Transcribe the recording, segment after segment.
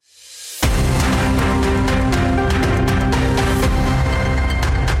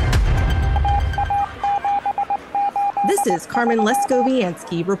is Carmen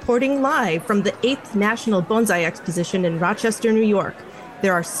Leskoviansky reporting live from the 8th National Bonsai Exposition in Rochester, New York.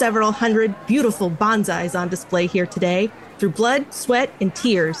 There are several hundred beautiful bonsais on display here today. Through blood, sweat, and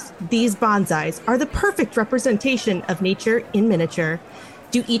tears, these bonsais are the perfect representation of nature in miniature.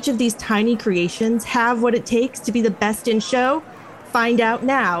 Do each of these tiny creations have what it takes to be the best in show? Find out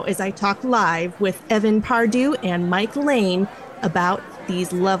now as I talk live with Evan Pardue and Mike Lane about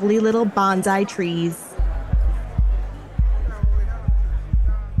these lovely little bonsai trees.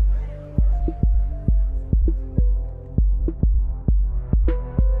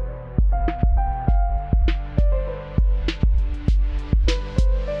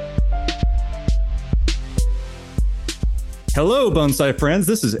 Hello, bonsai friends.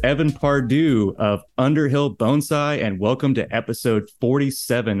 This is Evan Pardue of Underhill Bonsai, and welcome to episode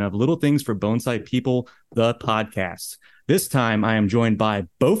 47 of Little Things for Bonsai People, the podcast. This time, I am joined by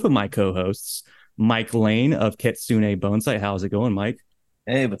both of my co-hosts, Mike Lane of Kitsune Bonsai. How's it going, Mike?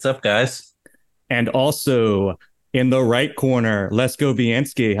 Hey, what's up, guys? And also, in the right corner, Lesko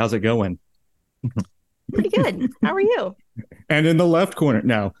Viansky. How's it going? Pretty good. How are you? And in the left corner,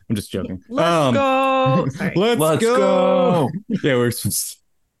 no, I'm just joking. Let's go. Sorry. Let's go. Yeah, we're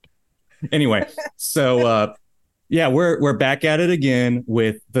anyway. So, we're back at it again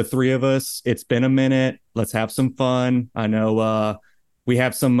with the three of us. It's been a minute. Let's have some fun. I know we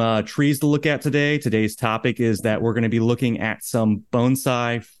have some trees to look at today. Today's topic is that we're going to be looking at some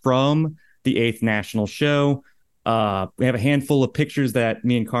bonsai from the 8th National Show. We have a handful of pictures that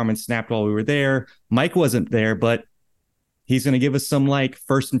me and Carmen snapped while we were there. Mike wasn't there, but he's going to give us some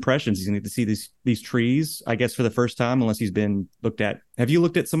first impressions. He's going to get to see these trees, I guess, for the first time, unless he's been looked at. Have you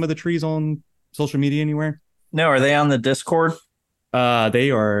looked at some of the trees on social media anywhere? No, are they on the Discord?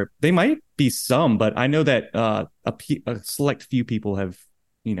 They might be some, but I know that a select few people have,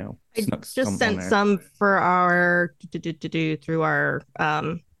 I just sent some for our through our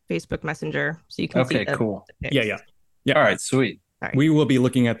Facebook Messenger, so you can see. Okay, cool. Yeah. All right, sweet. Right. We will be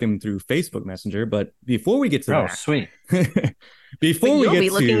looking at them through Facebook Messenger, but before we get to that, sweet. You'll be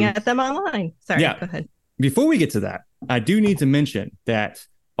looking at them online. Sorry, yeah, go ahead. Before we get to that, I do need to mention that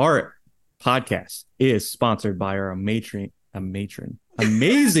our podcast is sponsored by our amazing,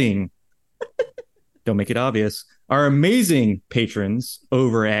 don't make it obvious, our amazing patrons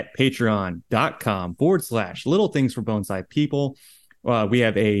over at patreon.com/Little Things for Bonsai People. We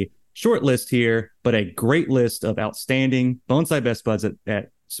have a short list here, but a great list of outstanding bonsai best buds that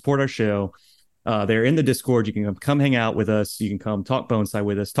support our show. They're in the Discord. You can come hang out with us. You can come talk bonsai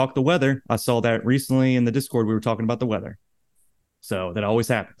with us, talk the weather. I saw that recently in the Discord. We were talking about the weather. So that always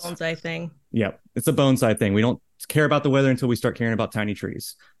happens. Bonsai thing. Yep. It's a bonsai thing. We don't care about the weather until we start caring about tiny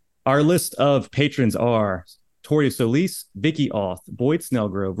trees. Our list of patrons are Toria Solis, Vicky Auth, Boyd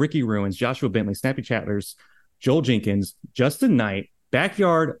Snellgrove, Ricky Ruins, Joshua Bentley, Snappy Chatters, Joel Jenkins, Justin Knight,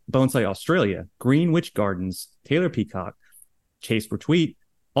 Backyard Bonsai Australia, Greenwich Gardens, Taylor Peacock, Chase Retweet,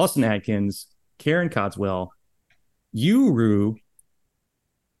 Austin Adkins, Karen Codswell, Yuru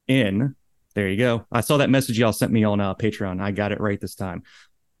in. There you go. I saw that message y'all sent me on Patreon. I got it right this time.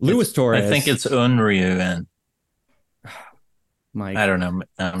 Luis Torres. I think it's Unryu. Mike. I don't know.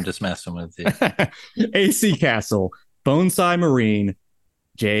 I'm just messing with you. AC Castle, Bonsai Marine,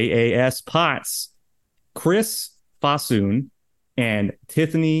 JAS Potts, Chris Fasoon, and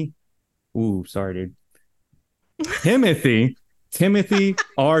Tiffany. Ooh, sorry, dude. Timothy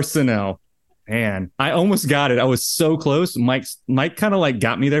Arsenal. Man, I almost got it. I was so close. Mike kind of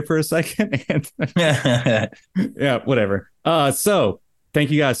got me there for a second. And yeah, whatever. So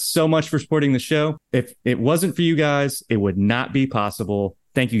thank you guys so much for supporting the show. If it wasn't for you guys, it would not be possible.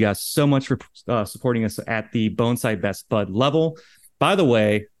 Thank you guys so much for supporting us at the Bonsai Best Bud level. By the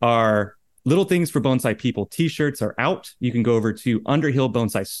way, our Little Things for Bonsai People t-shirts are out. You can go over to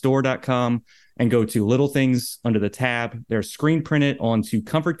underhillbonsaistore.com and go to Little Things under the tab. They're screen printed onto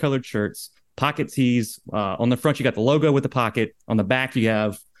comfort colored shirts, pocket tees. On the front, you got the logo with the pocket. On the back, you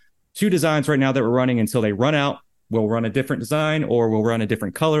have two designs right now that we're running until they run out. We'll run a different design or we'll run a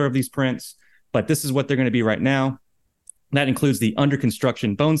different color of these prints. But this is what they're going to be right now. That includes the under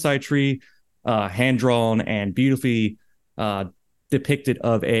construction bonsai tree, hand-drawn and beautifully depicted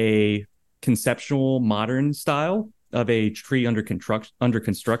of a conceptual modern style of a tree under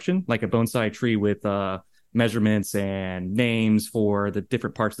construction, like a bonsai tree with measurements and names for the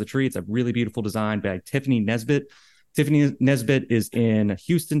different parts of the tree. It's a really beautiful design by Tiffany Nesbitt. Tiffany Nesbitt is in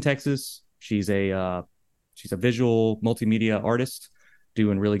Houston, Texas. She's a visual multimedia artist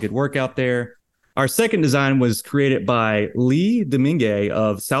doing really good work out there. Our second design was created by Lee Domingue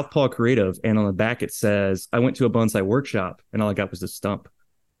of Southpaw Creative, and on the back it says, "I went to a bonsai workshop," and all I got was this stump.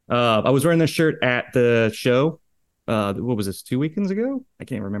 I was wearing this shirt at the show what was this, 2 weekends ago? I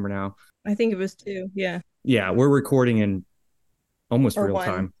can't remember now. I think it was 2. Yeah. Yeah, we're recording in almost Or real 1.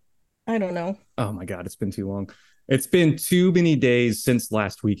 time. I don't know. Oh my God, it's been too long. It's been too many days since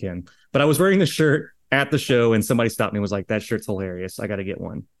last weekend. But I was wearing the shirt at the show and somebody stopped me and was like, that shirt's hilarious. I got to get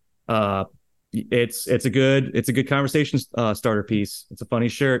one. It's a good conversation starter piece. It's a funny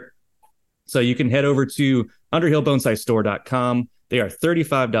shirt. So you can head over to underhillbonsai.store.com. They are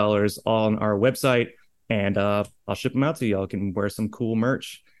 $35 on our website, and I'll ship them out to y'all. You can wear some cool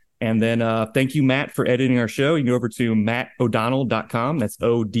merch. And then thank you, Matt, for editing our show. You can go over to mattodonnell.com. That's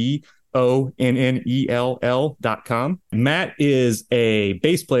ODONNELL.com. Matt is a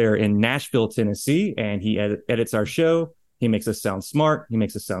bass player in Nashville, Tennessee, and he edits our show. He makes us sound smart. He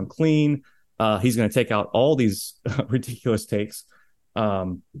makes us sound clean. He's going to take out all these ridiculous takes.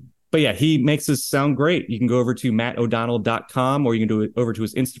 But yeah, he makes us sound great. You can go over to mattodonnell.com, or you can do it over to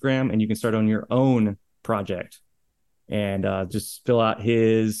his Instagram, and you can start on your own project. And just fill out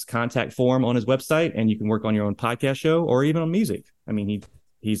his contact form on his website, and you can work on your own podcast show or even on music. I mean,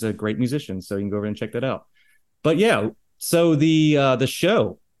 he's a great musician, so you can go over and check that out. But yeah, so the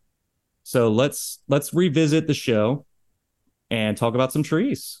show. So let's revisit the show and talk about some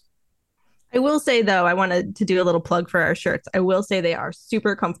trees. I will say, though, I wanted to do a little plug for our shirts. I will say they are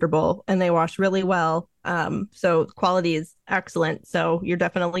super comfortable and they wash really well. So quality is excellent. So you're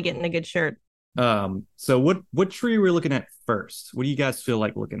definitely getting a good shirt. So what tree are we looking at first? What do you guys feel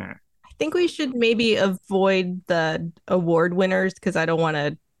like looking at? I think we should maybe avoid the award winners because I don't want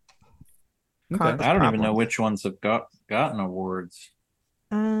to. Okay. I don't even know which ones have gotten awards.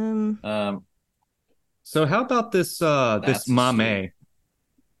 Um, So how about this this Mame?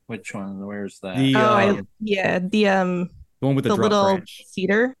 Which one? Where's that? The the one with the drop little branch.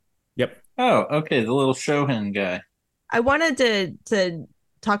 cedar. Yep. Oh, okay, the little Shohin guy. I wanted to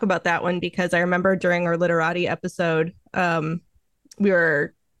talk about that one because I remember during our literati episode, we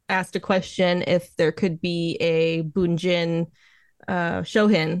were asked a question if there could be a Bunjin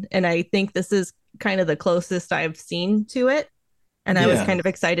Shohin, and I think this is kind of the closest I've seen to it, and I was kind of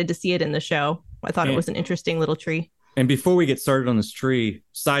excited to see it in the show. I thought it was an interesting little tree. And before we get started on this tree,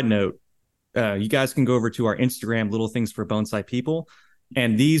 side note, you guys can go over to our Instagram, Little Things for Bonsai People,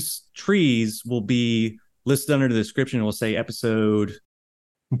 and these trees will be listed under the description. It will say episode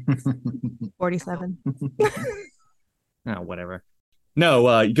 47. Oh, whatever.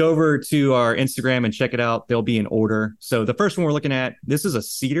 No, you go over to our Instagram and check it out. They'll be in order. So the first one we're looking at, this is a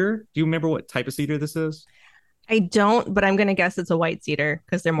cedar. Do you remember what type of cedar this is? I don't, but I'm going to guess it's a white cedar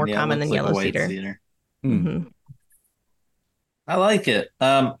because they're more common than yellow cedar. Mm-hmm. I like it.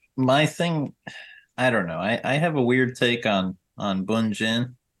 My thing, I don't know. I have a weird take on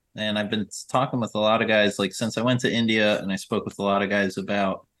Bunjin, and I've been talking with a lot of guys, like since I went to India, and I spoke with a lot of guys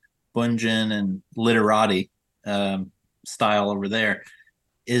about Bunjin and literati style over there.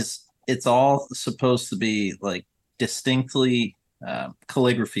 It's all supposed to be like distinctly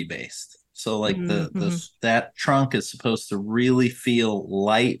calligraphy based. So like that trunk is supposed to really feel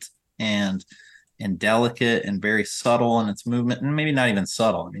light and delicate and very subtle in its movement, and maybe not even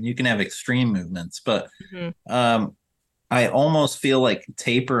subtle. I mean, you can have extreme movements, but I almost feel like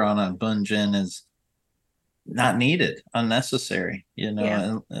taper on a Bunjin is not needed, unnecessary, you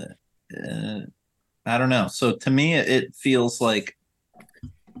know. Yeah. I don't know. So to me, it feels like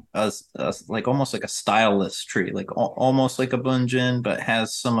like almost like a styleless tree, like almost like a Bunjin, but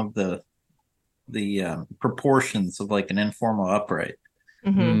has some of the proportions of like an informal upright.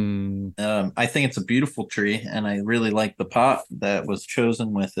 I think it's a beautiful tree, and I really like the pot that was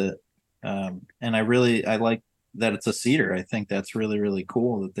chosen with it. And I like that it's a cedar. I think that's really, really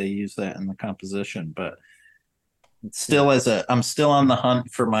cool that they use that in the composition. But still, I'm still on the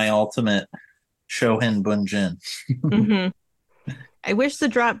hunt for my ultimate Shohin Bunjin. I wish the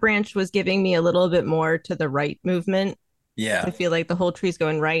drop branch was giving me a little bit more to the right movement. Yeah, I feel like the whole tree's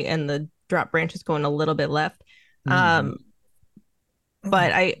going right and the drop branch is going a little bit left.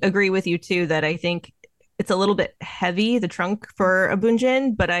 But I agree with you too that I think it's a little bit heavy, the trunk for a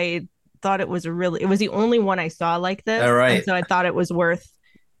Bunjin, but I thought it was the only one I saw like this. All right. And so I thought it was worth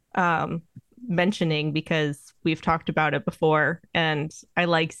mentioning because we've talked about it before, and I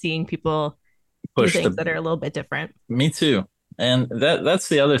like seeing people do things that are a little bit different. Me too. And that's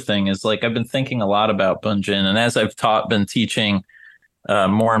the other thing is like I've been thinking a lot about Bunjin, and as I've been teaching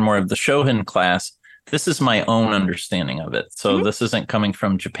more and more of the Shohin class, this is my own understanding of it. So this isn't coming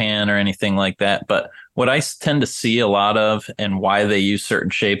from Japan or anything like that. But what I tend to see a lot of, and why they use certain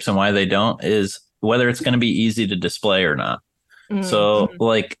shapes and why they don't, is whether it's going to be easy to display or not. So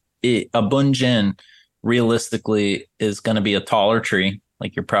like a Bunjin realistically is going to be a taller tree.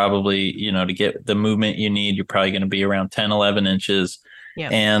 Like you're probably, to get the movement you need, you're probably going to be around 10, 11 inches. Yeah.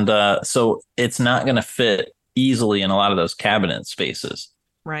 And so it's not going to fit easily in a lot of those cabinet spaces.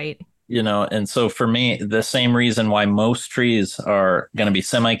 Right. And so for me, the same reason why most trees are going to be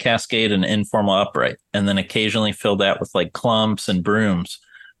semi-cascade and informal upright, and then occasionally filled out with like clumps and brooms.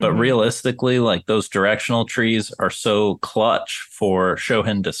 But realistically, like those directional trees are so clutch for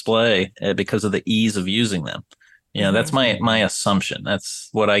Shohin display because of the ease of using them. That's my assumption. That's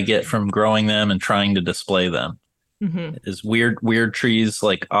what I get from growing them and trying to display them. Is weird trees,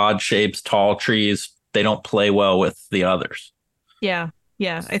 like odd shapes, tall trees. They don't play well with the others. Yeah.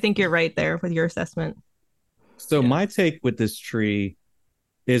 Yeah. I think you're right there with your assessment. So my take with this tree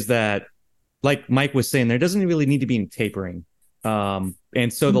is that, like Mike was saying, there doesn't really need to be any tapering.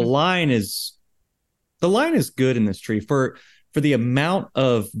 And so the line is good in this tree for the amount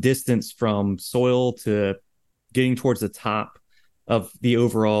of distance from soil to getting towards the top of the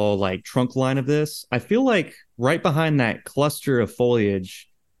overall like trunk line of this. I feel like right behind that cluster of foliage,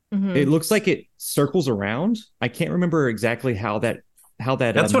 it looks like it circles around. I can't remember exactly how that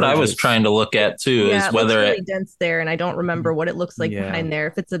that's what I was trying to look at too, yeah, is whether it looks really dense there, and I don't remember what it looks like behind there,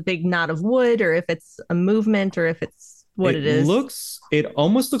 if it's a big knot of wood or if it's a movement or if it's what it is. It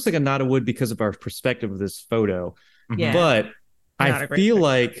almost looks like a knot of wood because of our perspective of this photo. Yeah, but I feel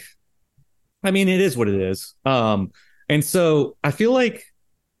like, I mean, it is what it is. And so I feel like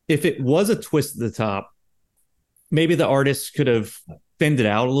if it was a twist at the top, maybe the artist could have thinned it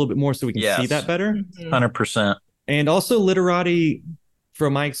out a little bit more so we can see that better. 100%. And also Literati,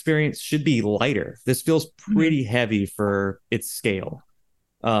 from my experience, should be lighter. This feels pretty heavy for its scale.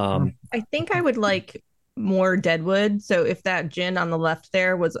 I think I would like more deadwood. So if that gin on the left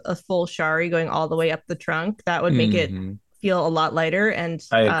there was a full shari going all the way up the trunk, that would make it feel a lot lighter. And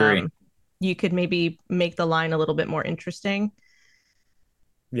I agree. You could maybe make the line a little bit more interesting.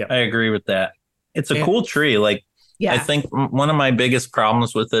 Yeah, I agree with that. It's a cool tree. Like, I think one of my biggest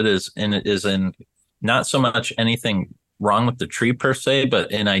problems with it is in not so much anything wrong with the tree per se,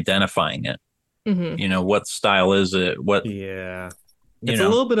 but in identifying it. What style is it? It's a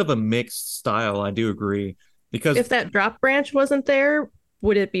little bit of a mixed style. I do agree, because if that drop branch wasn't there,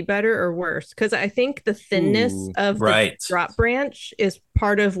 would it be better or worse? Because I think the thinness of the drop branch is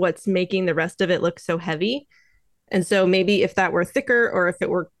part of what's making the rest of it look so heavy. And so maybe if that were thicker, or if it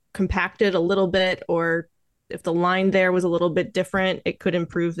were compacted a little bit, or if the line there was a little bit different, it could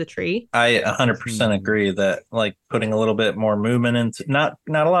improve the tree. I 100% agree that, like, putting a little bit more movement into, not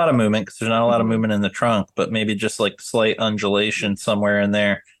a lot of movement, because there's not a lot of movement in the trunk, but maybe just like slight undulation somewhere in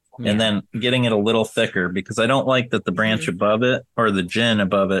there. And then getting it a little thicker, because I don't like that the branch above it, or the gin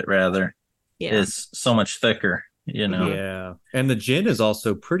above it rather, is so much thicker, Yeah. And the gin is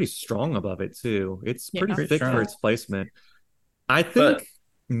also pretty strong above it too. It's pretty thick for its placement. I think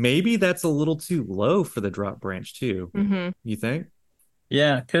maybe that's a little too low for the drop branch too. You think?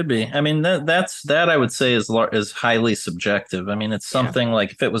 Yeah, it could be. I mean, that I would say is highly subjective. I mean, it's something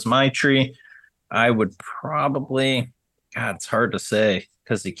like, if it was my tree, I would probably, God, it's hard to say,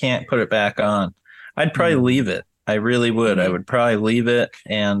 because you can't put it back on. I'd probably leave it. I really would. I would probably leave it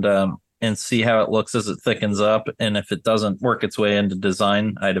and see how it looks as it thickens up. And if it doesn't work its way into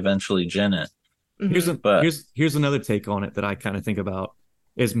design, I'd eventually gin it. Here's another take on it that I kind of think about,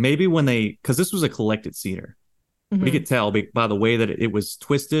 is maybe when because this was a collected cedar. We could tell by the way that it was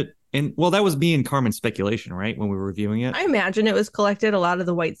twisted. And well, that was me and Carmen's speculation, right? When we were reviewing it. I imagine it was collected. A lot of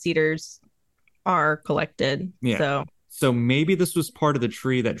the white cedars are collected. Yeah. So maybe this was part of the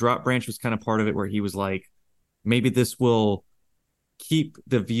tree. That drop branch was kind of part of it, where he was like, maybe this will keep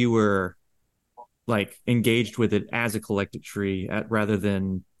the viewer like engaged with it as a collected tree, rather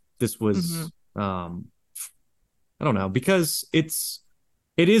than this was, I don't know, because it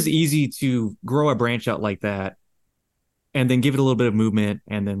is easy to grow a branch out like that and then give it a little bit of movement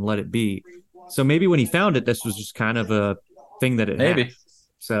and then let it be. So maybe when he found it, this was just kind of a thing that it had.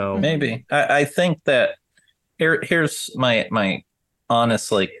 So maybe I think that here's my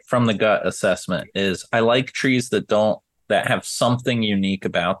honest, like, from the gut assessment is, I like trees that have something unique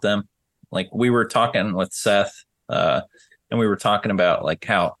about them. Like, we were talking with Seth, and we were talking about like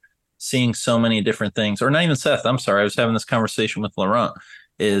how seeing so many different things, or not even Seth, I'm sorry, I was having this conversation with Laurent,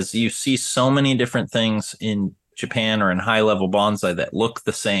 is you see so many different things in Japan or in high level bonsai that look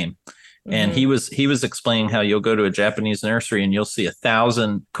the same. And he was explaining how you'll go to a Japanese nursery and you'll see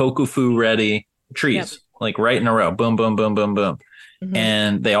 1,000 kokufu ready trees, like right in a row, boom, boom, boom, boom, boom.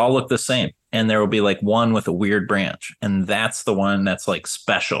 And they all look the same. And there will be like one with a weird branch. And that's the one that's like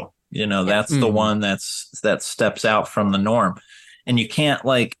special. That's the one that steps out from the norm. And you can't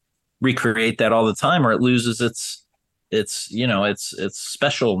like recreate that all the time, or it loses its its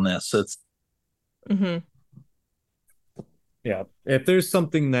specialness. It's Hmm. Yeah. If there's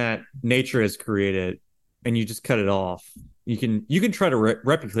something that nature has created and you just cut it off, you can try to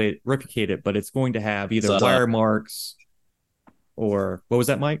replicate it, but it's going to have either wire marks or what was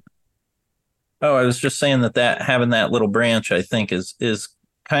that, Mike? Oh, I was just saying that having that little branch, I think, is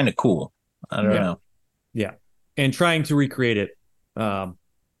kind of cool. I don't Yeah. know. Yeah. And trying to recreate it,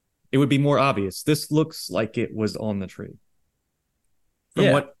 it would be more obvious. This looks like it was on the tree.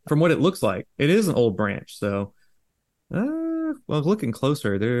 From what it looks like, it is an old branch. So, well, looking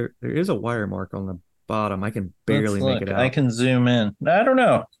closer, there is a wire mark on the bottom. I can barely make it out. I can zoom in. I don't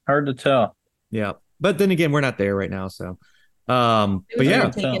know. Hard to tell. Yeah, but then again, we're not there right now. So, But yeah,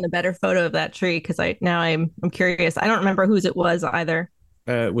 taking a better photo of that tree because I'm curious. I don't remember whose it was either.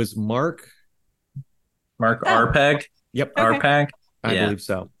 It was Mark Arpag. Yep, Okay. Arpag. I believe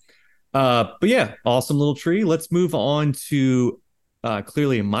so. But yeah, awesome little tree. Let's move on to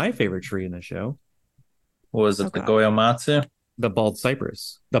clearly my favorite tree in the show. What was it? The Goyomatsu? The bald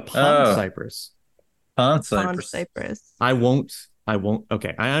cypress. The pond cypress. Pond cypress. I won't.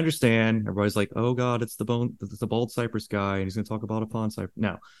 Okay, I understand. Everybody's like, "Oh God, it's the bald cypress guy, and he's going to talk about a pond cypress."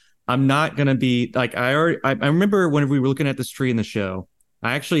 No, I'm not going to be like I remember when we were looking at this tree in the show.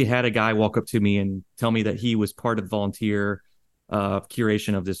 I actually had a guy walk up to me and tell me that he was part of the volunteer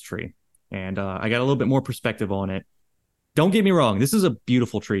curation of this tree, and I got a little bit more perspective on it. Don't get me wrong. This is a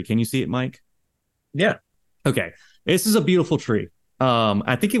beautiful tree. Can you see it, Mike? Yeah. Okay. This is a beautiful tree.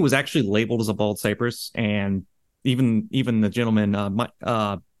 I think it was actually labeled as a bald cypress, and even the gentleman, not Mike,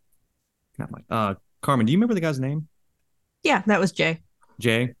 Carmen. Do you remember the guy's name? Yeah, that was Jay.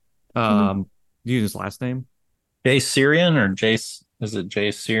 Jay. Do you use his last name? Jay Syrian or Jace? Is it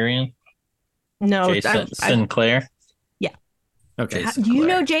Jay Syrian? No, Sinclair. Yeah. Okay. Do you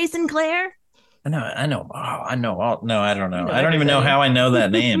know Jason Clare? I know. Oh, I know. No, I don't know. I don't even know how I know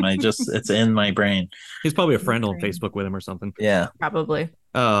that name. It's in my brain. He's probably a friend on Facebook with him or something. Yeah, probably.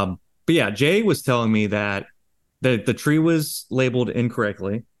 But yeah, Jay was telling me that the tree was labeled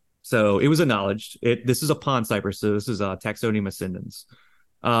incorrectly, so it was acknowledged. This is a pond cypress, so this is a Taxodium ascendens.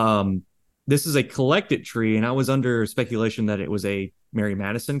 This is a collected tree, and I was under speculation that it was a Mary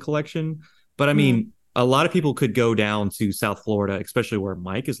Madison collection. But I mean, a lot of people could go down to South Florida, especially where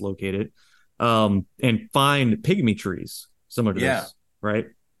Mike is located, and find pygmy trees similar to this, right?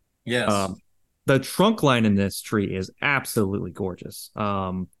 Yes. The trunk line in this tree is absolutely gorgeous.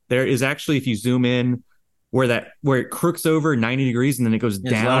 There is actually, if you zoom in, where it crooks over 90 degrees and then it goes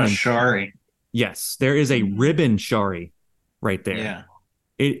down. Shari. Yes, there is a ribbon shari right there. Yeah.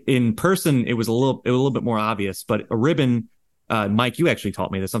 In person, it was a little bit more obvious, but a ribbon. Mike, you actually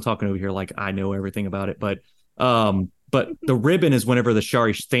taught me this. I'm talking over here like I know everything about it, but the ribbon is whenever the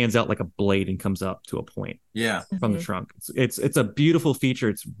shari stands out like a blade and comes up to a point. Yeah. From the trunk. It's a beautiful feature.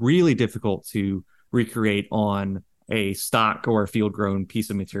 It's really difficult to recreate on a stock or a field grown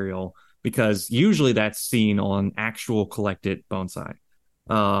piece of material because usually that's seen on actual collected bonsai.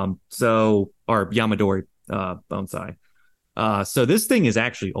 Or Yamadori bonsai. So this thing is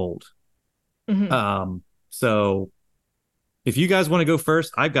actually old. So if you guys want to go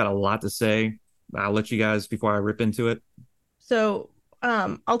first, I've got a lot to say. I'll let you guys before I rip into it. So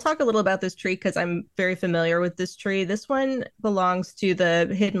I'll talk a little about this tree because I'm very familiar with this tree. This one belongs to the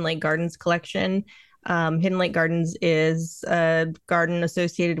Hidden Lake Gardens collection. Hidden Lake Gardens is a garden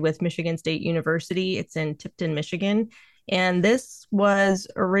associated with Michigan State University. It's in Tipton, Michigan. And this was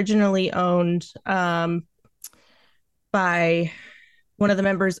originally owned by one of the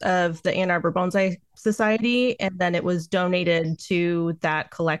members of the Ann Arbor Bonsai Society, and then it was donated to that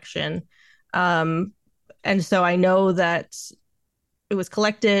collection. And so I know that it was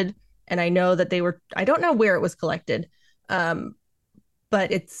collected, and I know that I don't know where it was collected, but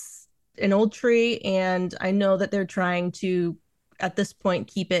it's an old tree, and I know that they're trying to, at this point,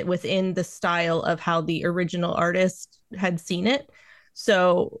 keep it within the style of how the original artist had seen it.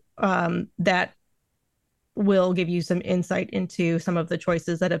 So that will give you some insight into some of the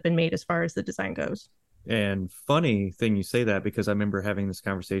choices that have been made as far as the design goes. And funny thing you say that because I remember having this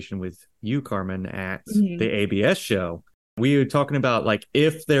conversation with you, Carmen, at the ABS show. We were talking about like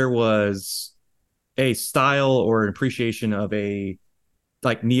if there was a style or an appreciation of a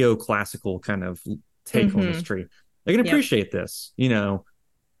like neoclassical kind of take on this tree. They can appreciate this,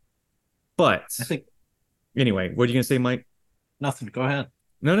 But I think anyway, what are you gonna say, Mike? Nothing. Go ahead.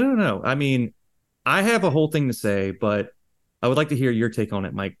 No. I mean, I have a whole thing to say, but I would like to hear your take on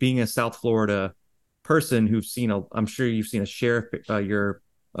it, Mike. Being a South Florida person who's I'm sure you've seen a sheriff. I'm sure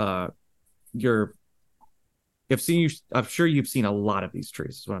you've seen a lot of these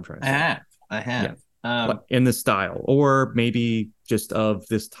trees. Is what I'm trying to say. I have. in this style, or maybe just of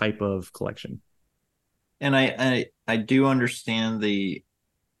this type of collection. And I do understand the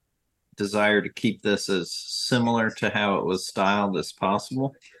desire to keep this as similar to how it was styled as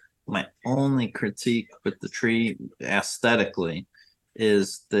possible. My only critique with the tree aesthetically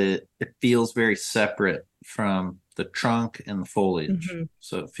is that it feels very separate from the trunk and the foliage. Mm-hmm.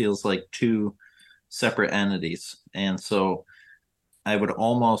 So it feels like two separate entities. And so I would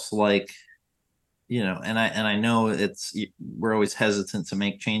almost like, and I know we're always hesitant to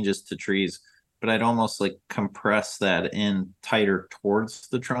make changes to trees, but I'd almost like compress that in tighter towards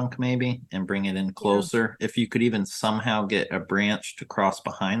the trunk maybe and bring it in closer. Yeah. If you could even somehow get a branch to cross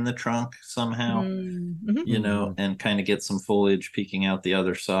behind the trunk somehow, mm-hmm. And kind of get some foliage peeking out the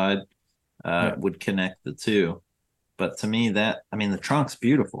other side, would connect the two. But to me, the trunk's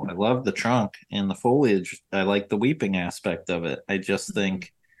beautiful. I love the trunk and the foliage. I like the weeping aspect of it. I just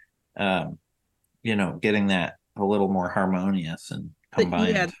think, getting that a little more harmonious and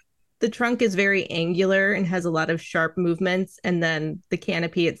combined. Yeah, the trunk is very angular and has a lot of sharp movements. And then the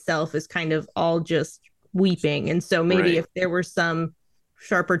canopy itself is kind of all just weeping. And so maybe if there were some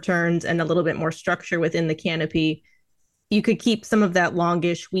sharper turns and a little bit more structure within the canopy, you could keep some of that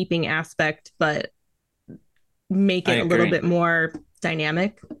longish weeping aspect, but make it a little bit more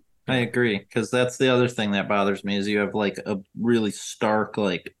dynamic. I agree, because that's the other thing that bothers me is you have like a really stark,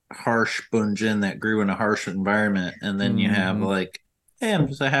 like harsh bunjin that grew in a harsh environment, and then you have like, hey, I'm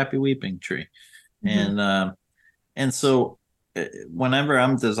just a happy weeping tree. And so whenever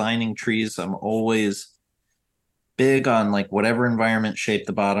I'm designing trees, I'm always big on like whatever environment shape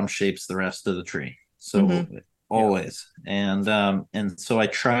the bottom shapes the rest of the tree. So always. And so I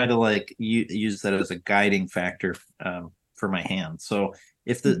try to like use that as a guiding factor for my hand. So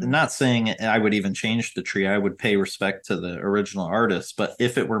if not saying I would even change the tree, I would pay respect to the original artist. But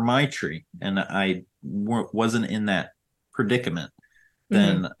if it were my tree and I wasn't in that predicament,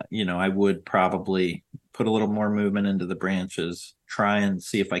 then I would probably put a little more movement into the branches, try and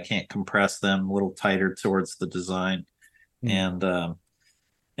see if I can't compress them a little tighter towards the design. And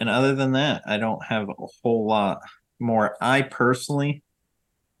other than that, I don't have a whole lot more. I'm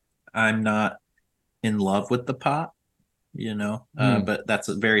not in love with the pot, but that's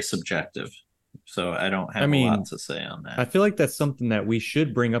very subjective. So I don't have a lot to say on that. I feel like that's something that we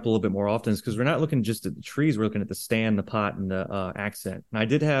should bring up a little bit more often, because we're not looking just at the trees. We're looking at the stand, the pot, and the accent. And I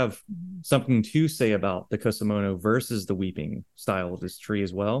did have something to say about the Kusamono versus the weeping style of this tree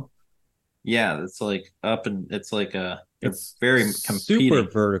as well. Yeah, it's like it's like it's very competing. Super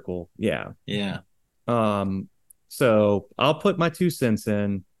vertical. Yeah. Yeah. So I'll put my 2 cents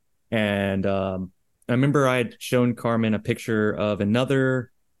in, and I remember I had shown Carmen a picture of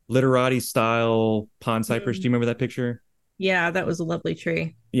another literati style pond cypress. Do you remember that picture? Yeah, that was a lovely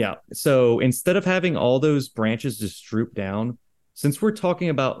tree. Yeah. So instead of having all those branches just droop down, since we're talking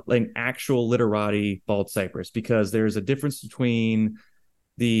about like an actual literati bald cypress, because there's a difference between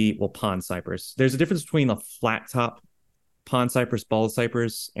pond cypress. There's a difference between a flat top pond cypress, bald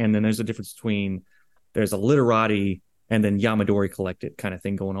cypress, and then there's a difference between there's a literati and then Yamadori collected kind of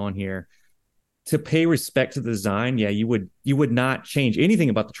thing going on here. To pay respect to the design, yeah, you would not change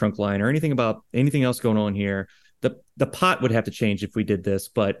anything about the trunk line or anything about anything else going on here. The pot would have to change if we did this,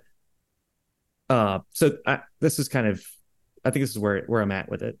 but this is kind of, I think this is where I'm at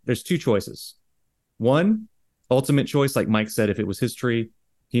with it. There's 2 choices. One, ultimate choice, like Mike said, if it was his tree,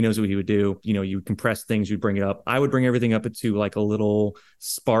 he knows what he would do. You would compress things, you'd bring it up. I would bring everything up into like a little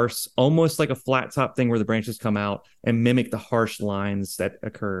sparse, almost like a flat top thing where the branches come out and mimic the harsh lines that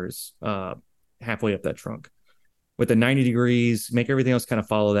occurs halfway up that trunk. With the 90 degrees, make everything else kind of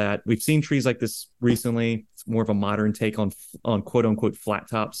follow that. We've seen trees like this recently. It's more of a modern take on quote unquote flat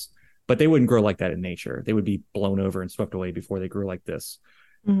tops, but they wouldn't grow like that in nature. They would be blown over and swept away before they grew like this.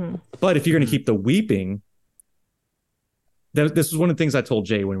 But if you're going to keep the weeping, this is one of the things I told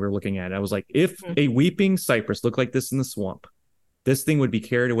Jay when we were looking at it. I was like, if a weeping cypress looked like this in the swamp, this thing would be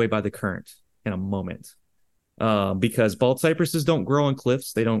carried away by the current in a moment. Because bald cypresses don't grow on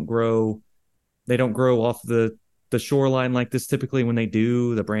cliffs. They don't grow off the shoreline like this. Typically when they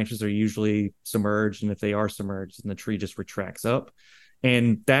do, the branches are usually submerged, and if they are submerged, then the tree just retracts up.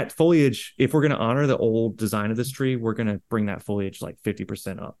 And that foliage, if we're going to honor the old design of this tree, we're going to bring that foliage like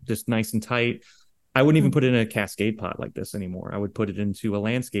 50% up, just nice and tight. I wouldn't even put it in a cascade pot like this anymore. I would put it into a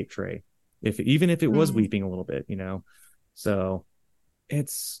landscape tray, even if it was weeping a little bit, So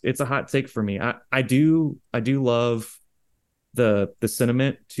it's a hot take for me. I do love the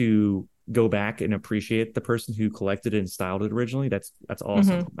sentiment to go back and appreciate the person who collected it and styled it originally. That's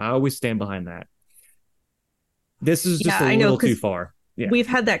awesome. I always stand behind that. This is just a little too far. we've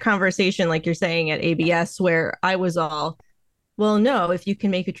had that conversation, like you're saying, at ABS, where I was all, well, no, if you can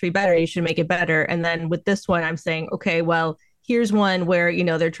make a tree better, you should make it better. And then with this one, I'm saying, okay, well, here's one where,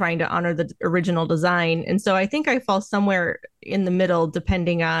 they're trying to honor the original design. And so I think I fall somewhere in the middle,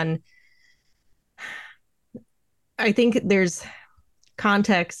 depending on, I think there's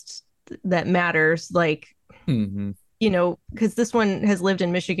context that matters. Like, Mm-hmm. Because this one has lived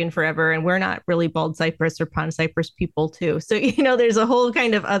in Michigan forever, and we're not really bald cypress or pond cypress people too. So, there's a whole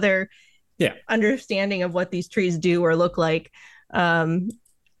kind of other understanding of what these trees do or look like,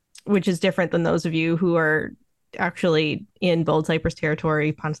 which is different than those of you who are actually in bald cypress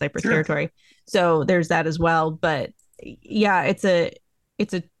territory, pond cypress territory. So there's that as well. But yeah, it's a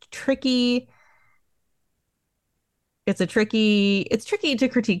tricky. It's tricky to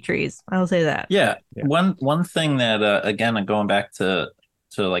critique trees. I'll say that. Yeah. One thing that again, going back to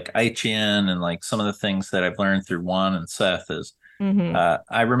like Aichian and like some of the things that I've learned through Juan and Seth is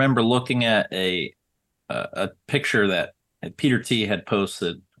I remember looking at a picture that Peter T had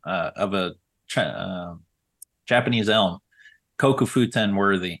posted of a Japanese elm, Kokufuten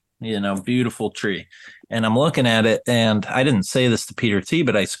worthy, beautiful tree. And I'm looking at it, and I didn't say this to Peter T,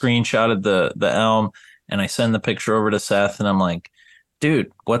 but I screenshotted the elm. And I send the picture over to Seth, and I'm like,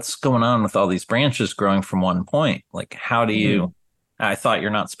 dude, what's going on with all these branches growing from one point? Like, how do you, I thought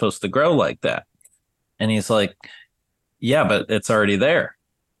you're not supposed to grow like that. And he's like, yeah, but it's already there.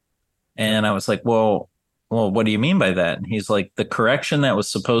 And I was like, well, what do you mean by that? And he's like, the correction that was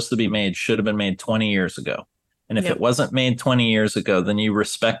supposed to be made should have been made 20 years ago. And if it wasn't made 20 years ago, then you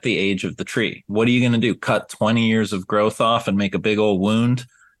respect the age of the tree. What are you going to do? Cut 20 years of growth off and make a big old wound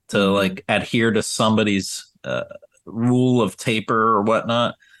to like adhere to somebody's rule of taper or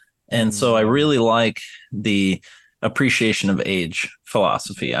whatnot. And so I really like the appreciation of age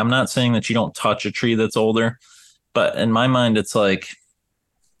philosophy. I'm not saying that you don't touch a tree that's older, but in my mind, it's like,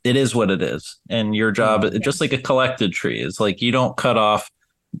 it is what it is. And your job, just like a collected tree, is like, you don't cut off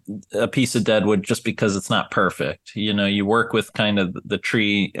a piece of deadwood just because it's not perfect. You work with kind of the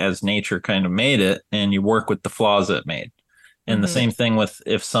tree as nature kind of made it, and you work with the flaws it made. And the same thing with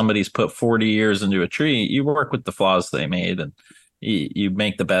if somebody's put 40 years into a tree, you work with the flaws they made, and you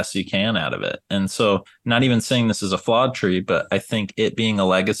make the best you can out of it. And so, not even saying this is a flawed tree, but I think it being a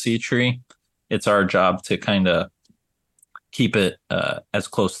legacy tree, it's our job to kind of keep it as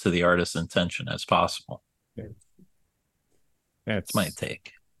close to the artist's intention as possible. That's my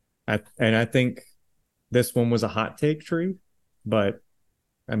take. I think this one was a hot take tree, but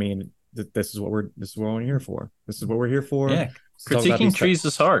I mean, this is what we're here for. This is what we're here for. Yeah, critiquing trees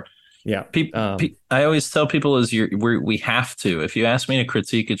is hard. Yeah, I always tell people we have to. If you ask me to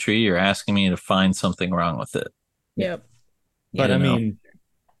critique a tree, you're asking me to find something wrong with it. Yep. But I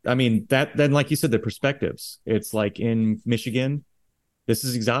mean that then, like you said, the perspectives. It's like in Michigan, this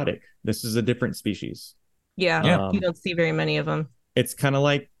is exotic. This is a different species. Yeah. You don't see very many of them. It's kind of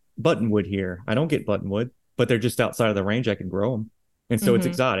like buttonwood here. I don't get buttonwood, but they're just outside of the range. I can grow them, and so it's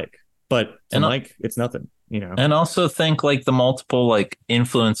exotic. But it's nothing, And also think like the multiple like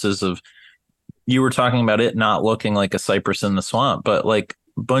influences of, you were talking about it not looking like a cypress in the swamp, but like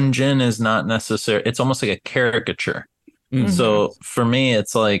Bunjin is not necessary. It's almost like a caricature. So for me,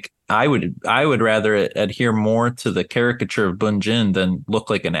 it's like I would rather adhere more to the caricature of Bunjin than look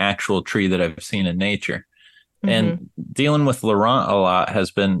like an actual tree that I've seen in nature. And dealing with Laurent a lot has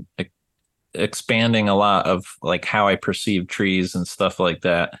been expanding a lot of like how I perceive trees and stuff like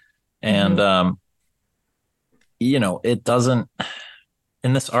that. And, it doesn't,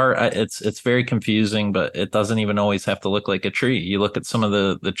 in this art, it's very confusing, but it doesn't even always have to look like a tree. You look at some of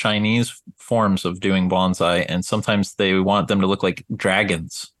the Chinese forms of doing bonsai, and sometimes they want them to look like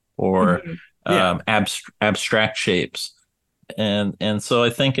dragons or abstract shapes. And so I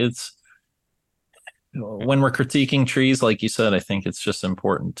think it's, when we're critiquing trees, like you said, I think it's just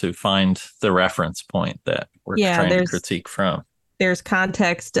important to find the reference point that we're trying to critique from. There's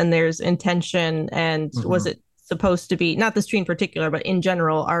context and there's intention, and was it supposed to be, not this tree in particular, but in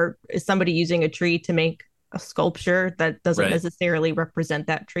general, is somebody using a tree to make a sculpture that doesn't necessarily represent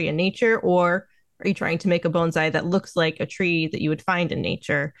that tree in nature, or are you trying to make a bonsai that looks like a tree that you would find in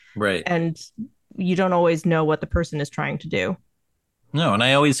nature? Right. And you don't always know what the person is trying to do. No, and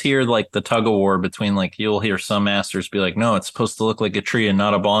I always hear like the tug of war between, like, you'll hear some masters be like, no, it's supposed to look like a tree and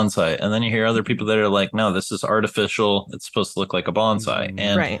not a bonsai. And then you hear other people that are like, no, this is artificial. It's supposed to look like a bonsai.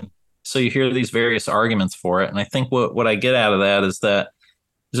 And so you hear these various arguments for it. And I think what I get out of that is that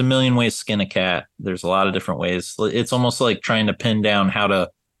there's a million ways to skin a cat. There's a lot of different ways. It's almost like trying to pin down how to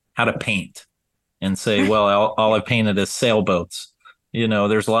paint and say, well, all I painted is sailboats.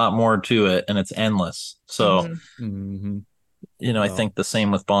 There's a lot more to it, and it's endless. So I Well, think the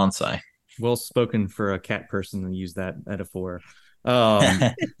same with bonsai. well spoken for a cat person to use that metaphor.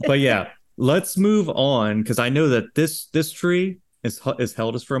 But yeah, let's move on because I know that this tree is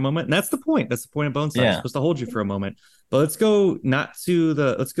held us for a moment, and that's the point. That's the point of bonsai. It's Yeah. supposed to hold you for a moment. But let's go not to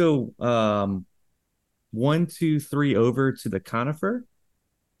the. Let's go one, two, three over to the conifer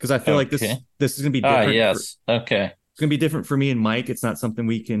because I feel like Okay. this is gonna be Ah, different. yes. Okay. It's gonna be different for me and Mike. It's not something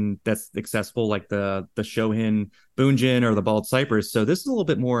we can that's accessible like the Shohin Boonjin or the bald cypress. So this is a little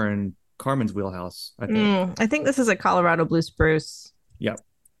bit more in Carmen's wheelhouse, I think. I think this is a Colorado blue spruce. Yeah.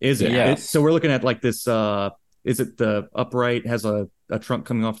 Is it? Yeah. So we're looking at like this is it the upright has a trunk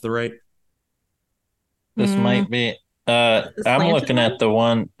coming off the right? This Mm, might be the I'm slanted looking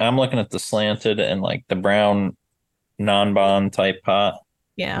one? at I'm looking at the slanted and like the brown non-bond type pot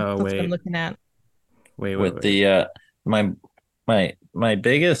Yeah, Oh that's what I'm wait. looking at. with Wait. the my my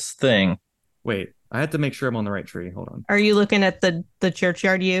biggest thing. Wait. I had to make sure I'm on the right tree. Hold on. Are you looking at the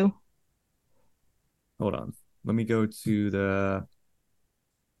churchyard yew? Hold on. Let me go to the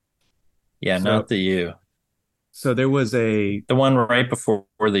Yeah, so not the U. so there was a The one right before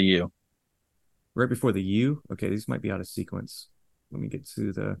the U. right before the U. Okay, these might be out of sequence. Let me get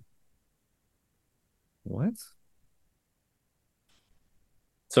to the what?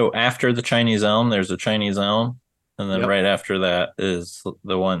 So after the Chinese elm, there's a Chinese elm, and then Yep. right after that is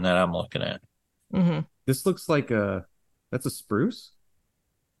the one that I'm looking at. Mm-hmm. This looks like that's a spruce.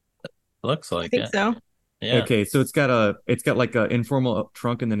 Looks I like think it. so. Yeah. Okay, so it's got like a informal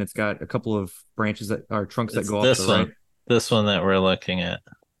trunk and then it's got a couple of branches that are trunks that It's go off to this the right. one. This one that we're looking at.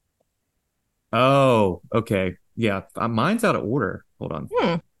 Oh, okay. Yeah, mine's out of order. Hold on.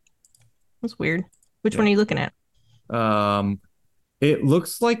 Hmm, that's weird. Which Yeah. one are you looking at? Um, it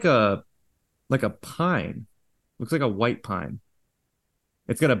looks like a pine. Looks like a white pine.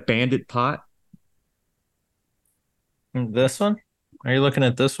 It's got a bandit pot. This one? Are you looking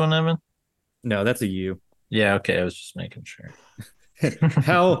at this one, Evan? No, that's a U. Yeah, okay. I was just making sure.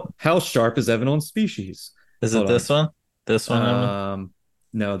 How sharp is Evan on species? Is it Hold on. this one? This one, Evan?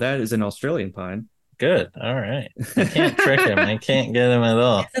 No, that is an Australian pine. Good. All right. I can't trick him. I can't get him at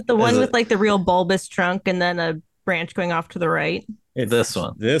all. Is it the one Is with it like the real bulbous trunk and then a branch going off to the right? It's this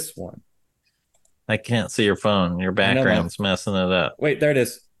one? This one. I can't see your phone. Your I know, background's messing it up. Wait, there it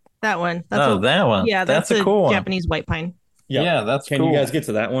is. That one. Oh, that one. Yeah, that's a a cool one. Japanese white pine. Yep. Yeah, that's Can cool. you guys get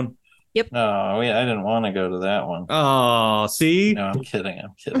to that one? Oh, I didn't want to go to that one. Oh, see? No, I'm kidding.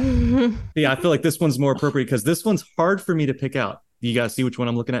 I'm kidding. Yeah, I feel like this one's more appropriate because this one's hard for me to pick out. Do you guys see which one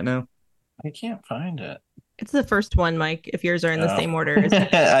I'm looking at now? I can't find it. It's the first one, Mike, if yours are in the Oh. same order.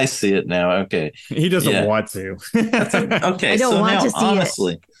 I see it now. Okay. He doesn't Yeah. want to. Okay. I don't so want now, to see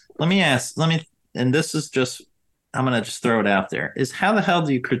it. honestly, and this is just, I'm going to just throw it out there, is how the hell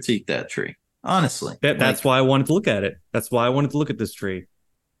do you critique that tree? Honestly. That's why I wanted to look at it. That's why I wanted to look at this tree.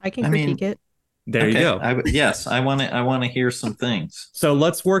 I can I mean, critique it. There you go. Yes, I want to hear some things. So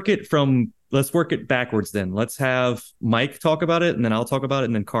let's work it backwards then. Let's have Mike talk about it and then I'll talk about it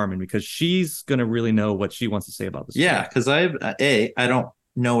and then Carmen because she's going to really know what she wants to say about this. Yeah, because I don't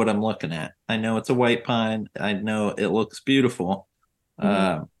know what I'm looking at. I know it's a white pine. I know it looks beautiful.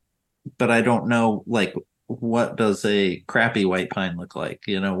 Mhm. But I don't know, like, what does a crappy white pine look like?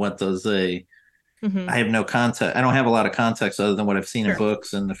 What does I have no context. I don't have a lot of context other than what I've seen in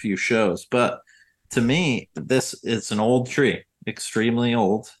books and a few shows. But to me, this is an old tree, extremely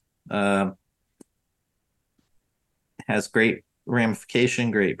old. Has great ramification,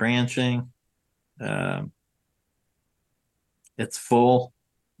 great branching. It's full.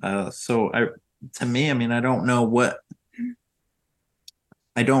 To me, I mean, I don't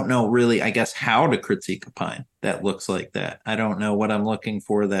know really, I guess, how to critique a pine that looks like that. I don't know what I'm looking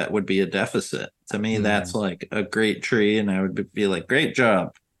for that would be a deficit. To me, that's like a great tree, and I would be like, great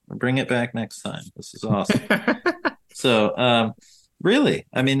job. Bring it back next time. This is awesome. So, really,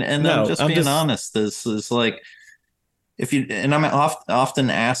 I mean, and No, I'm being honest. This is like, and I'm often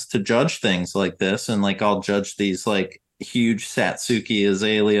asked to judge things like this, and like I'll judge these like huge Satsuki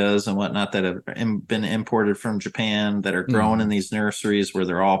azaleas and whatnot that have been imported from Japan that are grown in these nurseries where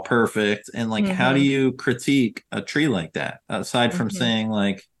they're all perfect. And like, how do you critique a tree like that aside from saying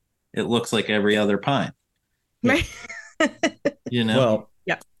like it looks like every other pine? Right. Well,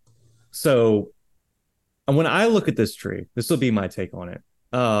 yeah. So when I look at this tree, this will be my take on it.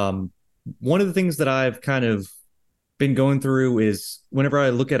 One of the things that I've kind of been going through is whenever I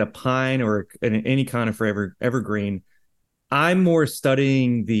look at a pine or any kind of evergreen, I'm more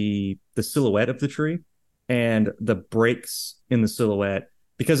studying the silhouette of the tree and the breaks in the silhouette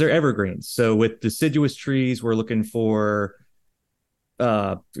because they're evergreens. So with deciduous trees, we're looking for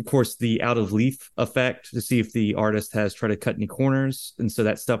of course, the out of leaf effect to see if the artist has tried to cut any corners. And so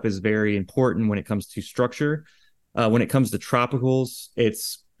that stuff is very important when it comes to structure. When it comes to tropicals,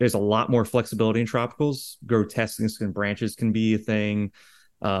 there's a lot more flexibility in tropicals. Grotesqueness and branches can be a thing.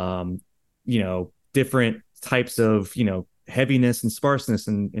 Different types of, heaviness and sparseness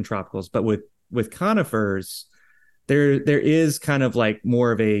in tropicals. But with conifers, there is kind of like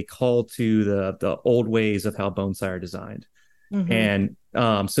more of a call to the old ways of how bonsai are designed. Mm-hmm.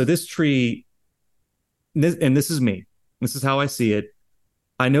 And so this tree, and this is me, this is how I see it.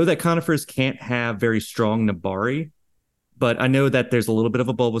 I know that conifers can't have very strong nabari, but I know that there's a little bit of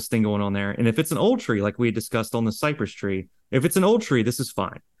a bulbous thing going on there. And if it's an old tree, like we had discussed on the cypress tree, if it's an old tree, this is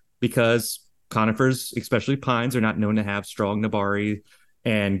fine, because conifers, especially pines, are not known to have strong nabari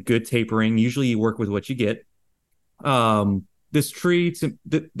and good tapering. Usually you work with what you get. This tree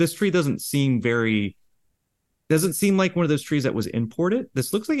doesn't seem like one of those trees that was imported.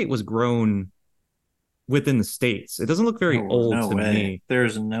 This looks like it was grown within the States. It doesn't look very old to me.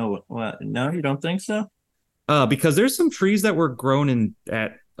 There's no you don't think so? Because there's some trees that were grown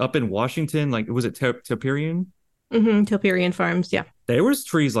up in Washington, like was it Toperian? Mm-hmm. Toperian Farms, yeah. There was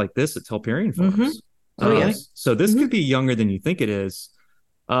trees like this at Toperian Farms. Mm-hmm. Oh yeah. So this could be younger than you think it is.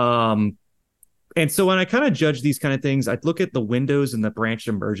 And so when I kind of judge these kind of things, I look at the windows and the branch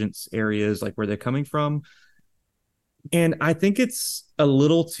emergence areas, like where they're coming from. And I think it's a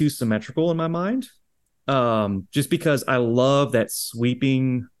little too symmetrical in my mind. Just because I love that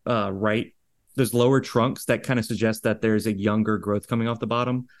sweeping those lower trunks that kind of suggest that there's a younger growth coming off the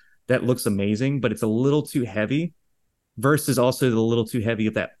bottom. That looks amazing, but it's a little too heavy, versus also the little too heavy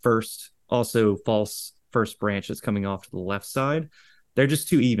of that false first branch that's coming off to the left side. They're just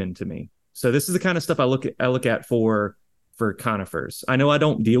too even to me. So this is the kind of stuff I look at for conifers. I know I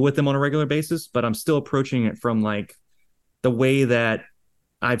don't deal with them on a regular basis, but I'm still approaching it from like the way that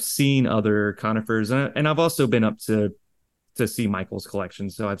I've seen other conifers, and I've also been up to see Michael's collection,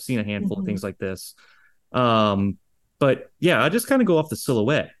 so I've seen a handful of things like this. But yeah, I just kind of go off the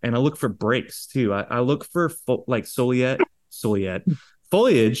silhouette, and I look for breaks too. I look for foliage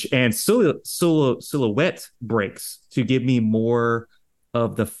and silhouette breaks to give me more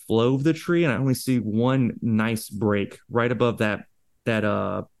of the flow of the tree. And I only see one nice break right above that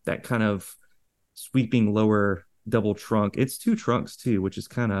kind of sweeping lower double trunk. It's two trunks too, which is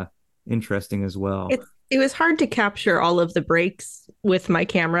kind of interesting as well. It was hard to capture all of the breaks with my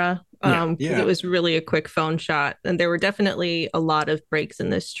camera. It was really a quick phone shot, and there were definitely a lot of breaks in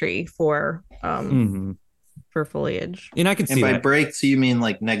this tree for foliage. And I can see by breaks you mean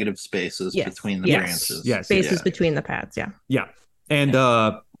like negative spaces between the branches. Yes, spaces between the pads. Yeah. And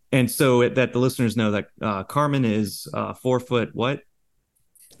so that the listeners know that Carmen is 4 foot what?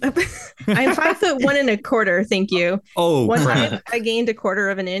 I'm 5'1" and a quarter. Thank you. Oh, one time I gained a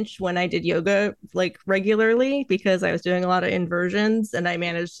quarter of an inch when I did yoga like regularly, because I was doing a lot of inversions, and I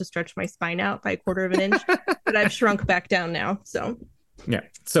managed to stretch my spine out by a quarter of an inch. But I've shrunk back down now. So yeah.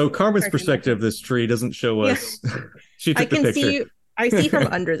 So Carmen's perspective of this tree doesn't show us. She took the picture. I see from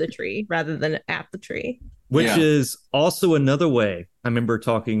under the tree rather than at the tree. Which is also another way. I remember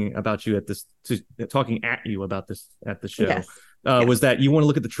talking at you about this at the show. Yes. Was that you want to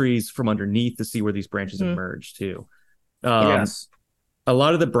look at the trees from underneath to see where these branches emerge too. Yes. A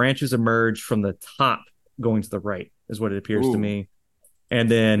lot of the branches emerge from the top going to the right is what it appears to me. And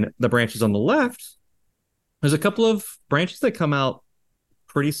then the branches on the left, there's a couple of branches that come out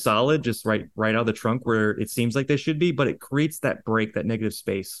pretty solid, just right out of the trunk where it seems like they should be, but it creates that break, that negative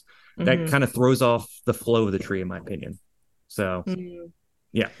space that kind of throws off the flow of the tree, in my opinion. So,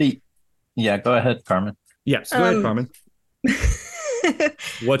 yeah. Go ahead, Carmen. Yes, go ahead, Carmen.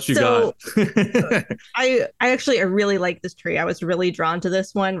 What you got? I really like this tree. I was really drawn to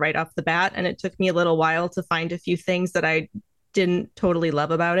this one right off the bat, and it took me a little while to find a few things that I didn't totally love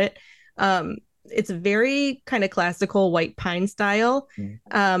about it. It's very kind of classical white pine style.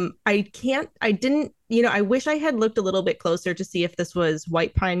 I wish I had looked a little bit closer to see if this was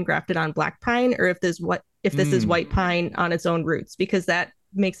white pine grafted on black pine, or if this is white pine on its own roots, because that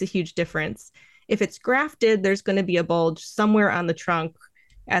makes a huge difference. If it's grafted, there's going to be a bulge somewhere on the trunk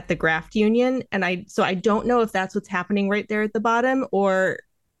at the graft union. And I don't know if that's what's happening right there at the bottom, or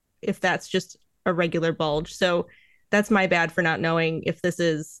if that's just a regular bulge. So that's my bad for not knowing if this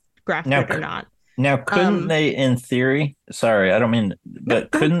is grafted or not. Now, couldn't they, in theory, sorry, I don't mean,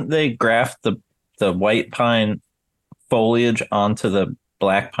 but couldn't they graft the white pine foliage onto the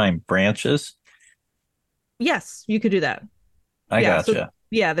black pine branches? Yes, you could do that. I gotcha. So,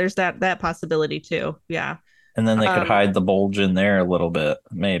 yeah, there's that possibility too. Yeah. And then they could Um, hide the bulge in there a little bit,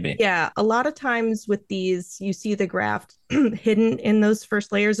 maybe. yeah, a lot of times with these, you see the graft hidden in those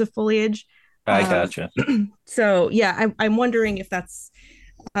first layers of foliage. I gotcha. So yeah, I'm wondering if that's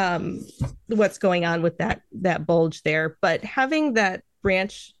um, what's going on with that bulge there. But having that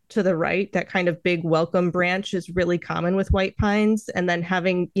branch to the right, that kind of big welcome branch, is really common with white pines, and then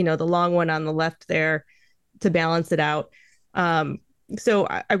having the long one on the left there to balance it out. Um, so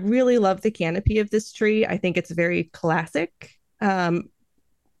I really love the canopy of this tree. I think it's very classic.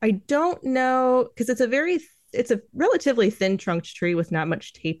 I don't know because it's a relatively thin trunked tree with not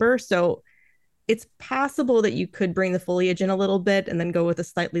much taper. So it's possible that you could bring the foliage in a little bit and then go with a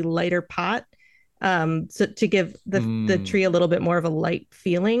slightly lighter pot, so to give the tree a little bit more of a light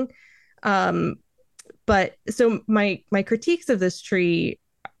feeling. Um, but so my critiques of this tree,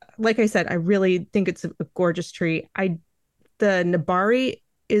 like I said, I really think it's a gorgeous tree. The Nabari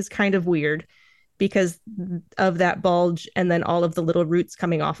is kind of weird because of that bulge and then all of the little roots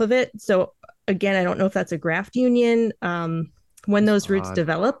coming off of it. So again, I don't know if that's a graft union. When those roots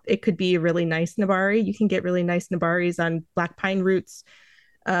develop, it could be a really nice Nabari. You can get really nice Nabaris on black pine roots.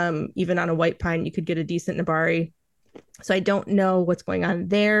 Even on a white pine, you could get a decent Nabari. So I don't know what's going on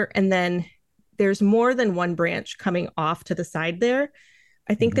there. And then there's more than one branch coming off to the side there.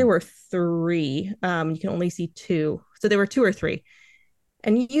 I think there were three. You can only see two. So there were two or three.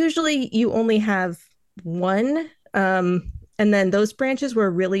 And usually you only have one. And then those branches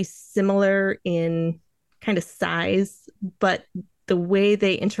were really similar in kind of size, but the way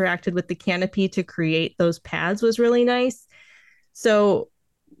they interacted with the canopy to create those paths was really nice. So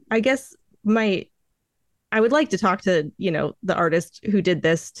I guess I would like to talk to, the artist who did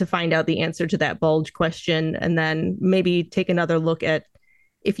this to find out the answer to that bulge question, and then maybe take another look at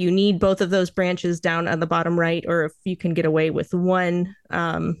if you need both of those branches down on the bottom right, or if you can get away with one.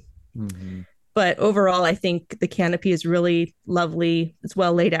 But overall, I think the canopy is really lovely. It's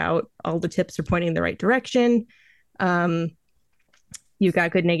well laid out. All the tips are pointing in the right direction. You've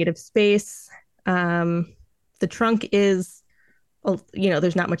got good negative space. The trunk is,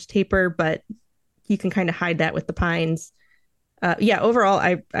 there's not much taper, but you can kind of hide that with the pines. Overall,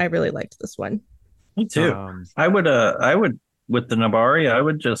 I really liked this one. Me too. I would with the Nabari, I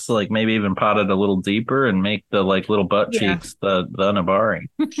would just like maybe even pot it a little deeper and make the like little butt cheeks the Nabari.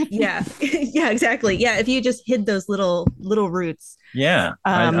 Yeah, yeah, exactly. Yeah, if you just hid those little roots. Yeah,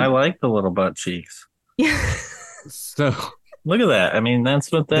 I like the little butt cheeks. Yeah. So look at that. I mean,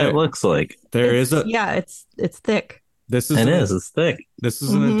 that's what that looks like. It's thick. It's thick. This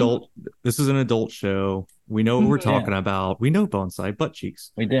is an adult show. We know what we're talking about. We know bonsai butt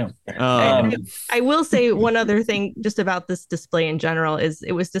cheeks. We do. I will say one other thing just about this display in general is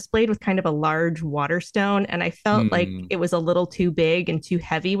it was displayed with kind of a large water stone, and I felt like it was a little too big and too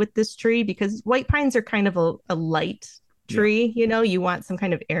heavy with this tree, because white pines are kind of a light tree. You want some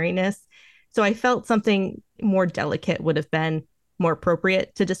kind of airiness. So I felt something more delicate would have been more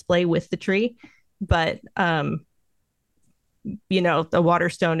appropriate to display with the tree. But the water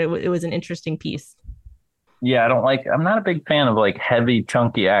stone, it was an interesting piece. Yeah, I'm not a big fan of like heavy,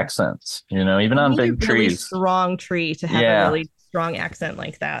 chunky accents, even on big trees. Really strong tree to have a really strong accent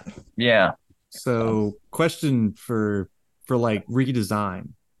like that. Yeah. So question for like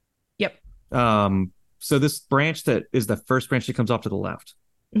redesign. Yep. So this branch that is the first branch that comes off to the left.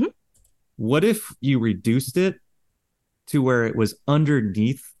 Mm-hmm. What if you reduced it to where it was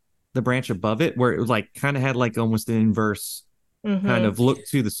underneath the branch above it, where it like kind of had like almost an inverse kind of look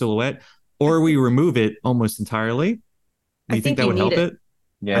to the silhouette? Or we remove it almost entirely? Do you think that would help it?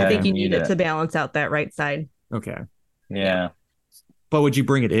 Yeah, I think you need it to balance out that right side. Okay. Yeah. But would you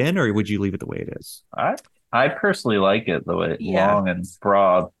bring it in, or would you leave it the way it is? I personally like it the way long and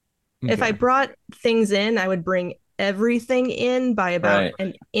broad. Okay. If I brought things in, I would bring everything in by about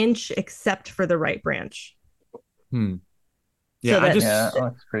an inch, except for the right branch. Yeah, that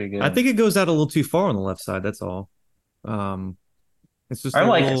looks pretty good. I think it goes out a little too far on the left side. That's all. It's just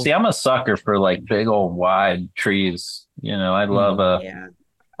I'm a sucker for like big old wide trees. I love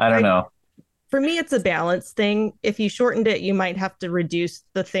I don't know. For me, it's a balance thing. If you shortened it, you might have to reduce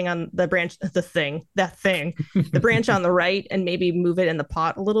the thing on the branch, the branch on the right, and maybe move it in the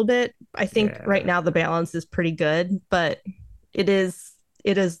pot a little bit. I think right now the balance is pretty good, but it is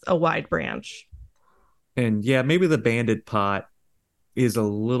a wide branch. And maybe the banded pot is a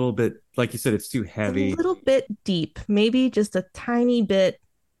little bit, like you said, it's too heavy. A little bit deep, maybe just a tiny bit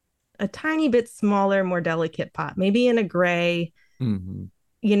smaller, more delicate pot, maybe in a gray.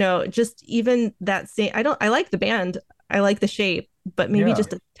 Just even that same. I like the band, I like the shape, but maybe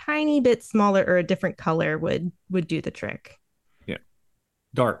just a tiny bit smaller or a different color would do the trick.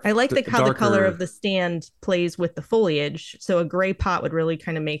 Dark. I like how the color darker. of the stand plays with the foliage. So a gray pot would really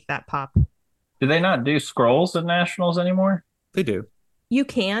kind of make that pop. Do they not do scrolls at nationals anymore? They do. You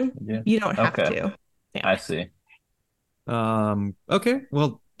can. Yeah. You don't have Okay. to. Yeah. I see. Okay.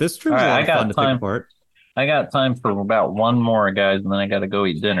 Well, this trip was All a right, lot I of got fun to time. pick apart. I got time for about one more, guys, and then I got to go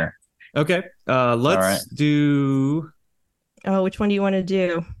eat dinner. Okay. right. Let's do. Oh, which one do you want to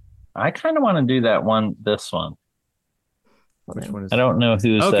do? I kind of want to do that one. This one. Which one is? I don't know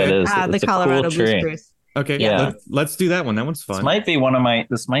whose Okay. that is. The It's a Colorado cool Blue tree. Spruce. Okay. Yeah. Let's do that one. That one's fun. This might be one of my.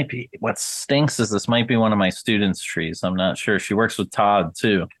 This might be. What stinks is this might be one of my students' trees. I'm not sure. She works with Todd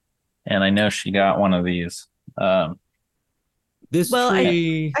too, and I know she got one of these. This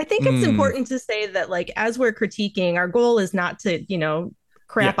tree. I think it's important to say that, like, as we're critiquing, our goal is not to,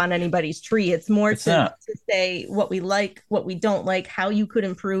 crap on anybody's tree. It's more to say what we like, what we don't like, how you could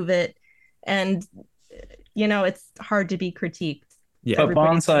improve it. And, it's hard to be critiqued. Yeah. But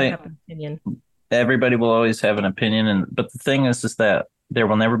bonsai, everybody will always have an opinion. But the thing is that there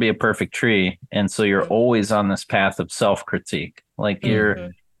will never be a perfect tree. And so you're always on this path of self-critique. Like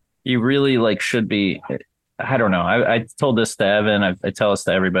you really like should be. I don't know. I told this to Evan. I tell this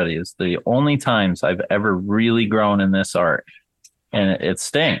to everybody. Is the only times I've ever really grown in this art, and it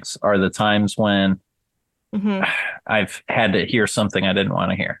stinks, are the times when I've had to hear something I didn't want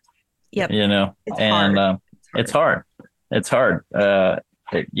to hear. Yep. It's hard. It's hard.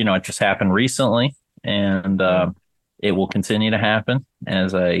 It just happened recently, and it will continue to happen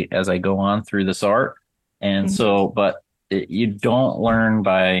as I go on through this art. And you don't learn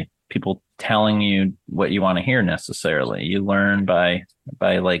by people telling you what you want to hear necessarily. You learn by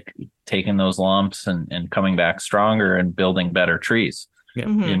like taking those lumps and coming back stronger and building better trees. Yeah.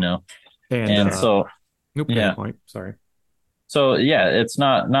 And so point. Sorry. So yeah, it's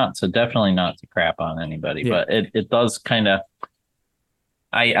definitely not to crap on anybody, but it does kind of.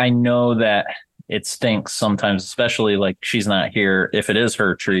 I know that it stinks sometimes, especially like she's not here if it is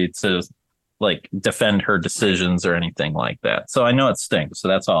her tree to like defend her decisions or anything like that. So I know it stinks. So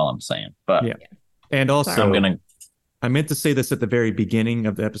that's all I'm saying. But and also sorry, I meant to say this at the very beginning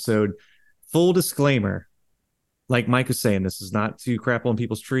of the episode. Full disclaimer, like Mike was saying, this is not to crap on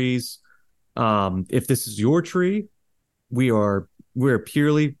people's trees. If this is your tree, we're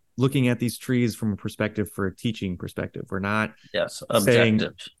purely looking at these trees from a teaching perspective. We're not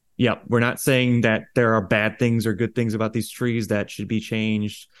objective. We're not saying that there are bad things or good things about these trees that should be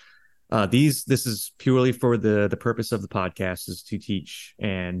changed. This is purely for the purpose of the podcast, is to teach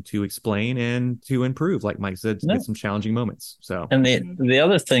and to explain and to improve, like Mike said, to get some challenging moments. So, and the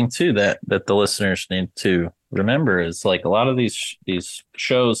other thing too that the listeners need to remember is like a lot of these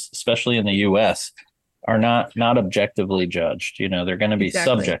shows, especially in the US, are not objectively judged. They're going to be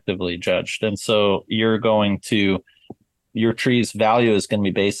subjectively judged, and so your tree's value is going to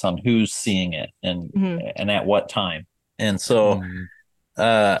be based on who's seeing it and at what time. And so.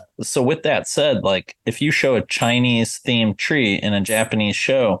 So with that said, like if you show a Chinese themed tree in a Japanese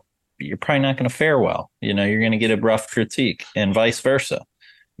show, you're probably not going to fare well. You're going to get a rough critique and vice versa.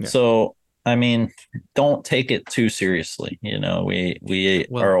 Yeah. So, I mean, don't take it too seriously. We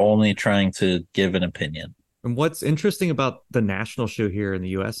are only trying to give an opinion. And what's interesting about the national show here in the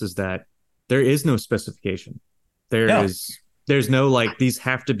US is that there is no specification. There's no like these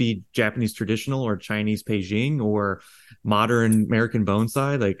have to be Japanese traditional or Chinese Beijing or modern American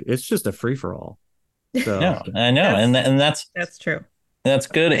bonsai. Like it's just a free for all. So I know, and that's true. That's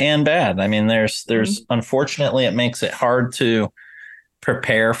good and bad. I mean, there's unfortunately it makes it hard to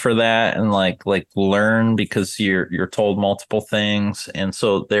prepare for that and like learn because you're told multiple things, and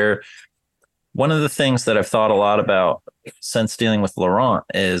so one of the things that I've thought a lot about since dealing with Laurent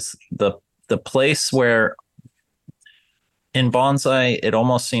is the place where. In bonsai, it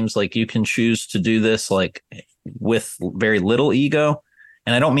almost seems like you can choose to do this like with very little ego.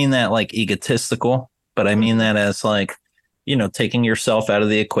 And I don't mean that like egotistical, but I mean that as like, taking yourself out of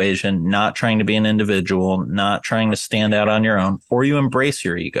the equation, not trying to be an individual, not trying to stand out on your own, or you embrace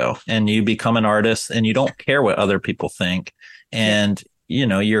your ego and you become an artist and you don't care what other people think. And,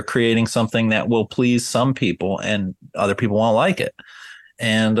 you're creating something that will please some people and other people won't like it.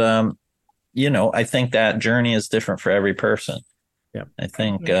 And, I think that journey is different for every person. Yeah. I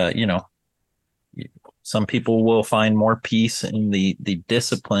think, some people will find more peace in the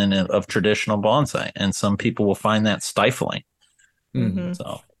discipline of traditional bonsai, and some people will find that stifling. Mm-hmm.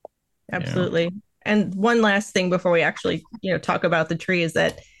 So, absolutely. And one last thing before we actually, talk about the tree is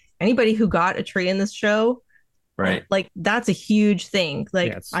that anybody who got a tree in this show, right? Like that's a huge thing.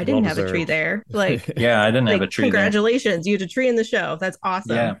 Like I didn't have a tree there. Like I didn't have a tree. Congratulations, you had a tree in the show. That's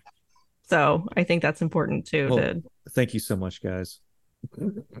awesome. Yeah. So I think that's important too. Thank you so much, guys.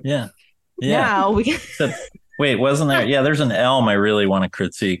 Yeah. Yeah. Now we Except, wait, wasn't there? Yeah, there's an elm I really want to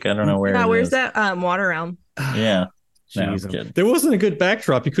critique. I don't know where yeah, it where's is. that water elm? Yeah. No, I'm Jeez, kidding. there wasn't a good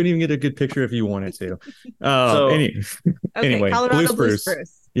backdrop. You couldn't even get a good picture if you wanted to. So, Okay, Anyway, blue Colorado blue spruce.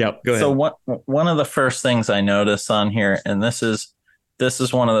 spruce. Yep, go ahead. so one of the first things I notice on here, and this is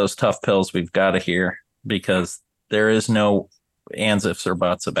one of those tough pills we've got to hear because there is no ands, ifs, or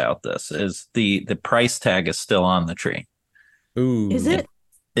buts about this. Is the price tag is still on the tree? Ooh, Is it?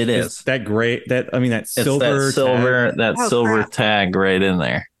 It is. that great? That I mean, that It's silver, that Oh, silver crap. tag right in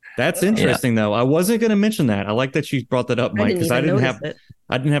there. That's interesting, though. I wasn't going to mention that. I like that you brought that up, I Mike, didn't because even notice it.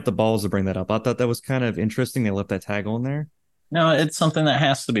 I didn't have the balls to bring that up. I thought that was kind of interesting. They left that tag on there. No, it's something that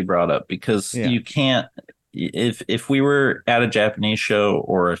has to be brought up because Yeah. you can't. If we were at a Japanese show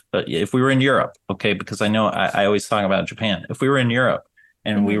or if we were in Europe, okay, because I know I always talk about Japan. If we were in Europe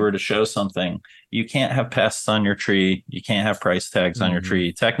and we Mhm. were to show something, you can't have pests on your tree. You can't have price tags on your Mhm.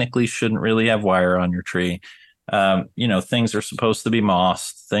 tree. Technically, shouldn't really have wire on your tree. Things are supposed to be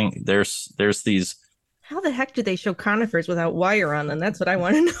mossed. There's these. How the heck did they show conifers without wire on them? That's what I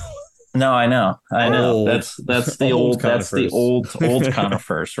want to know. No, I know. Old. That's the Old that's the conifers. old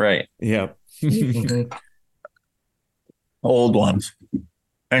conifers, right? Yep. Old ones.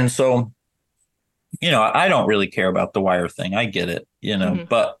 And so, I don't really care about the wire thing. I get it, Mhm.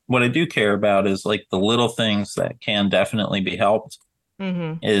 but what I do care about is like the little things that can definitely be helped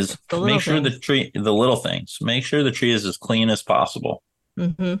is The little make sure the little things, make sure the tree is as clean as possible.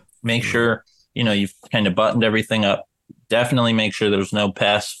 Mm-hmm. Make sure, you've kind of buttoned everything up. Definitely make sure there's no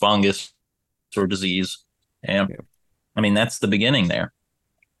pests, fungus, or disease. And Yeah. I mean, that's the beginning there.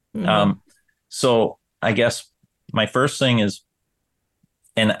 Mm-hmm. So I guess my first thing is,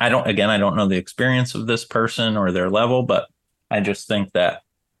 and I don't know the experience of this person or their level, but I just think that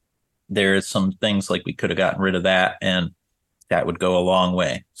there is some things like we could have gotten rid of that and that would go a long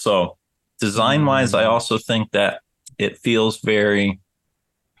way. So design wise, I also think that it feels very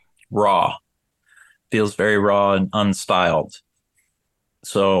raw, and unstyled.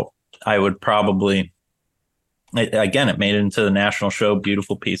 So I would probably, again, it made it into the national show,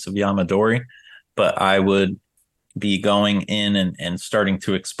 beautiful piece of Yamadori, but I would be going in and starting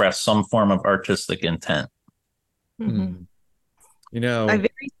to express some form of artistic intent. Mm-hmm. I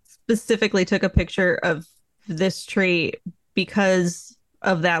very specifically took a picture of this tree because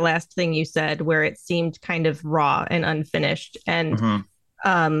of that last thing you said, where it seemed kind of raw and unfinished. And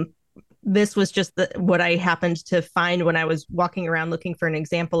this was just what I happened to find when I was walking around looking for an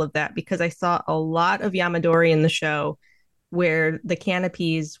example of that, because I saw a lot of Yamadori in the show where the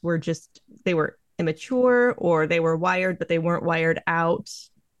canopies were they were immature, or they were wired, but they weren't wired out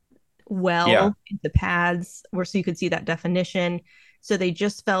well into pads so you could see that definition. So they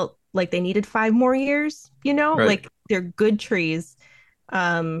just felt like they needed 5 more years, Right. like they're good trees.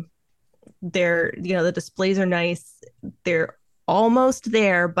 They're, the displays are nice. They're almost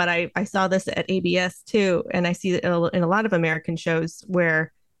there, but I saw this at ABS too. And I see it in a lot of American shows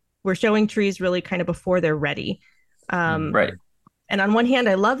where we're showing trees really kind of before they're ready. Right. And on one hand,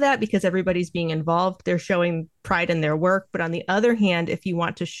 I love that because everybody's being involved. They're showing pride in their work. But on the other hand, if you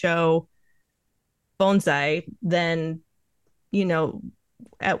want to show bonsai, then,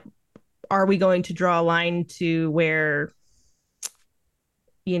 are we going to draw a line to where,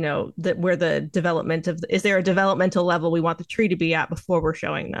 where the development is there a developmental level we want the tree to be at before we're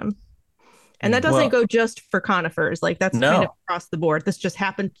showing them? And that doesn't go just for conifers. Like that's kind of across the board. This just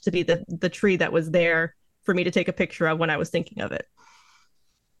happened to be the tree that was there for me to take a picture of when I was thinking of it.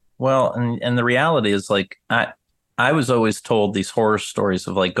 Well, and the reality is, like, I was always told these horror stories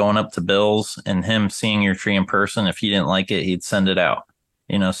of like going up to Bill's and him seeing your tree in person. If he didn't like it, he'd send it out,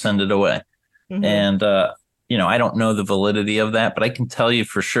 send it away. Mm-hmm. And, I don't know the validity of that, but I can tell you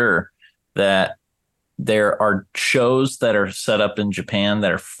for sure that there are shows that are set up in Japan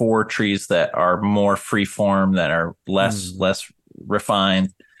that are for trees that are more freeform, that are less refined,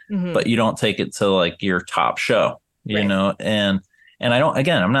 but you don't take it to like your top show, and I don't,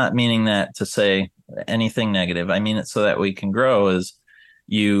 again, I'm not meaning that to say anything negative. I mean it so that we can grow, is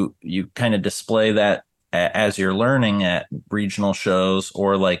you kind of display that as you're learning at regional shows,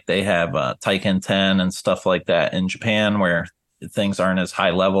 or like they have Taiken 10 and stuff like that in Japan, where things aren't as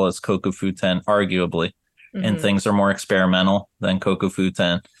high level as Kokufu 10, arguably, and things are more experimental than Kokufu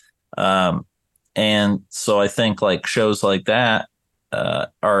 10. And so I think like shows like that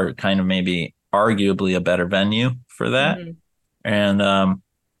are kind of maybe arguably a better venue for that. And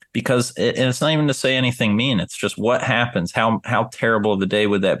because it's not even to say anything mean, it's just what happens. How terrible of a day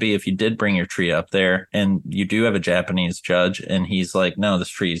would that be if you did bring your tree up there and you do have a Japanese judge and he's like, no, this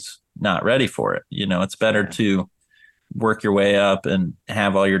tree's not ready for it. It's better to work your way up and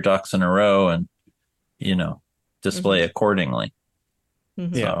have all your ducks in a row and, display accordingly.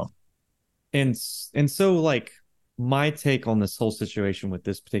 Mhm. Yeah. So, And so like my take on this whole situation with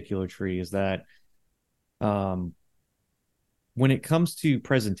this particular tree is that when it comes to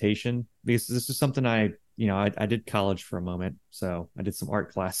presentation, because this is something I did college for a moment, so I did some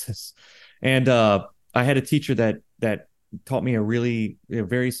art classes, and I had a teacher that taught me a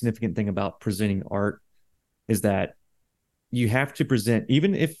very significant thing about presenting art is that you have to present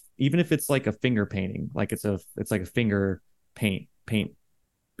even if it's like a finger painting, like it's like a finger paint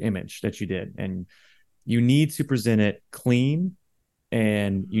image that you did, and you need to present it clean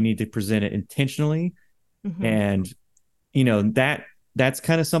and you need to present it intentionally. Mhm. And that's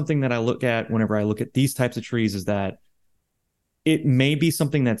kind of something that I look at whenever I look at these types of trees, is that it may be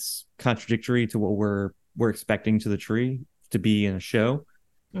something that's contradictory to what we're expecting to the tree to be in a show.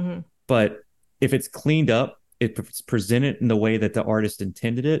 Mhm. But if it's cleaned up, if it's presented in the way that the artist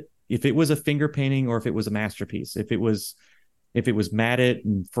intended it, if it was a finger painting or if it was a masterpiece, if it was matted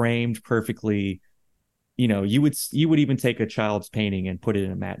and framed perfectly, you would even take a child's painting and put it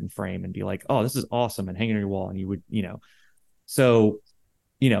in a matte and frame and be like, oh, this is awesome, and hang it on your wall. And you would, so,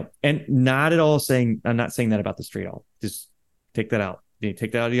 and not at all saying, I'm not saying that about the street all. Just take that out.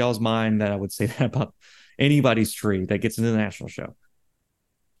 Take that out of y'all's mind that I would say that about anybody's tree that gets into the national show.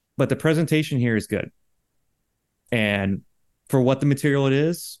 But the presentation here is good. And for what the material it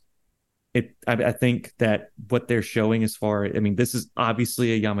is, I think that what they're showing this is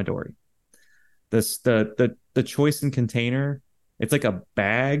obviously a Yamadori. The choice in container, it's like a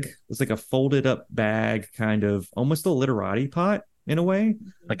bag. It's like a folded up bag, kind of almost a literati pot in a way.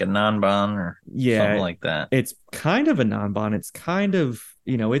 like a non-bon or something like that. It's kind of a non-bon. It's kind of,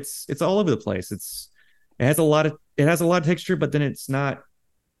 it's all over the place. It has a lot of texture, but then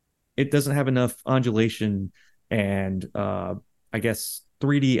it doesn't have enough undulation and I guess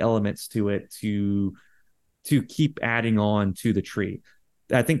 3D elements to it to keep adding on to the tree.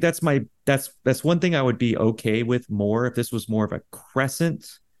 I think that's one thing I would be okay with more if this was more of a crescent,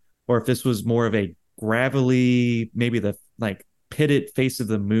 or if this was more of a gravelly, maybe the like pitted face of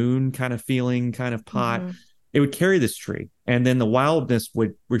the moon kind of feeling kind of pot. Mhm. It would carry this tree, and then the wildness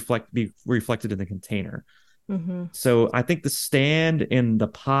would be reflected in the container. Mhm. So I think the stand in the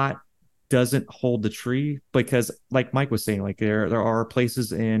pot doesn't hold the tree, because like Mike was saying, like there are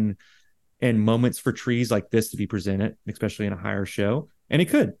places in moments for trees like this to be presented, especially in a higher show. And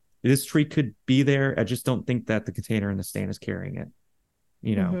this tree could be there. I just don't think that the container and the stand is carrying it.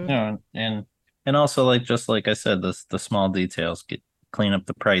 Mhm. And also, like, just like I said, the small details, clean up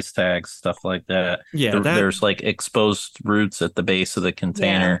the price tags, stuff like that. Yeah, There's like exposed roots at the base of the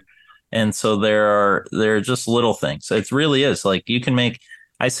container. And so there are just little things. It really is like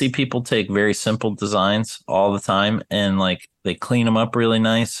I see people take very simple designs all the time and like they clean them up really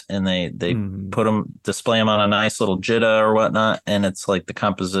nice and they display them on a nice little jitta or whatnot. And it's like the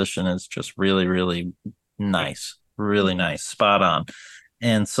composition is just really, really nice, really nice, spot on.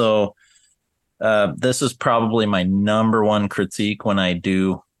 And so this is probably my number one critique when I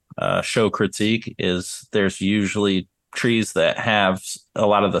do show critique is there's usually trees that have a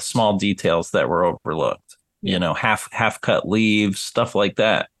lot of the small details that were overlooked. Half cut leaves, stuff like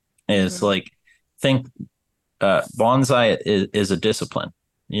that is like think bonsai is a discipline.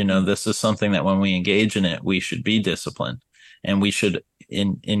 This is something that when we engage in it, we should be disciplined and we should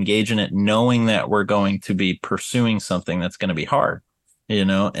engage in it knowing that we're going to be pursuing something that's going to be hard.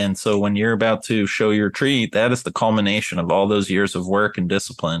 And so when you're about to show your tree, that is the culmination of all those years of work and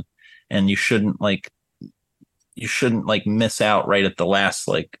discipline. And you shouldn't miss out right at the last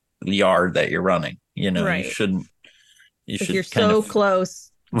yard that you're running. Right. You shouldn't. If you're so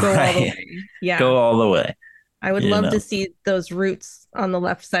close, go all the way. Yeah. Go all the way. I would love to see those roots on the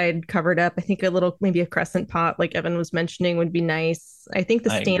left side covered up. I think maybe a crescent pot, like Evan was mentioning, would be nice. I think the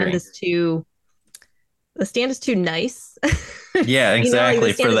stand is too nice. Yeah,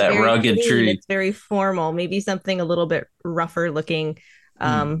 exactly. For that rugged clean, tree. It's very formal. Maybe something a little bit rougher looking,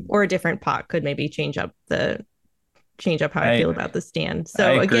 or a different pot could maybe change up how I feel about the stand.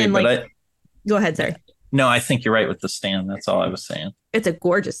 So again, go ahead, sorry. No, I think you're right with the stand. That's all I was saying. It's a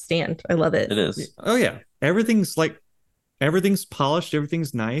gorgeous stand. I love it. It is. Oh yeah. Everything's polished.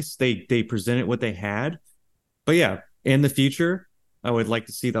 Everything's nice. They presented what they had. But yeah, in the future, I would like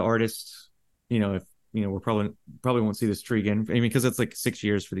to see the artists, if, we're probably won't see this tree again. I mean, because it's like 6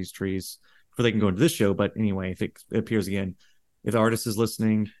 years for these trees before they can go into this show. But anyway, if it appears again, if the artist is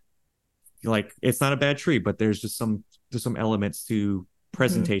listening, like it's not a bad tree, but there's just some elements to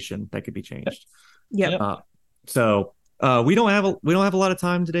presentation that could be changed. Yep. So we don't have a lot of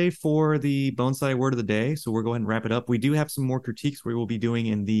time today for the bonsai word of the day, so we'll go ahead and wrap it up. We do have some more critiques we will be doing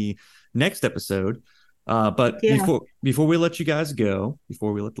in the next episode. But before we let you guys go,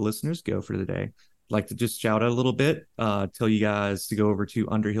 before we let the listeners go for the day, I'd like to just shout out a little bit, tell you guys to go over to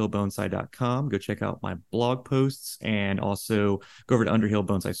underhillbonsai.com, go check out my blog posts, and also go over to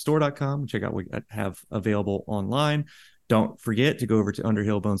underhillbonsaistore.com, check out what I have available online. Don't forget to go over to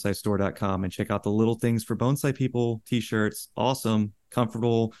underhillbonsaistore.com and check out the Little Things for Bonsai People t-shirts. Awesome,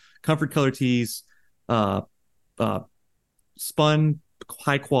 comfortable, comfort color tees, spun,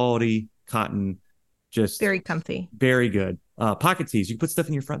 high quality cotton, just very comfy, very good. Pocket tees, you can put stuff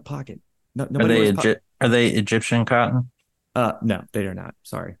in your front pocket. No, are they Egyptian cotton? No, they are not.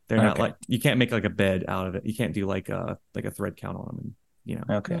 Sorry, they're not like, you can't make like a bed out of it. You can't do like a thread count on them, and you know.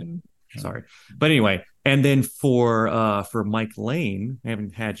 Okay. Sorry, but anyway, and then for Mike Lane, I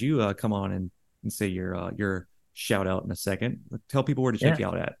haven't had you come on and say your shout out in a second. Tell people where to check you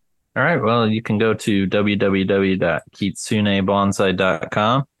out at. All right, well, you can go to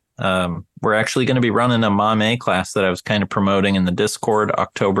www.kitsunebonsai.com. We're actually going to be running a Mame class that I was kind of promoting in the Discord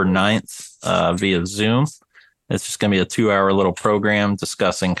October 9th via Zoom. It's just going to be a 2-hour little program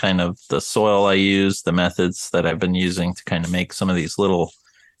discussing kind of the soil I use, the methods that I've been using to kind of make some of these little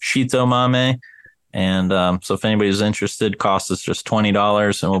Shito Mame. And so if anybody's interested, cost is just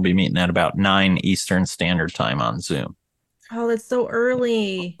 $20, and we'll be meeting at about 9 Eastern Standard Time on Zoom. Oh, it's so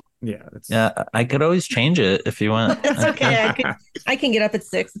early. Yeah, I could always change it if you want. That's okay. I can get up at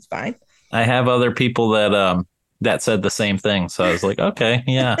 6. It's fine. I have other people that said the same thing, so I was like, okay,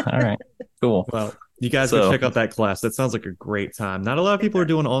 yeah, all right, cool. Well, you guys go check out that class. That sounds like a great time. Not a lot of people are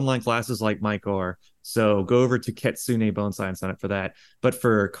doing online classes like Mike are. So go over to Kitsune Bonsai and sign up for that. But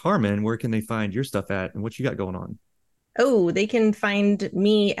for Carmen, where can they find your stuff at, and what you got going on? Oh, they can find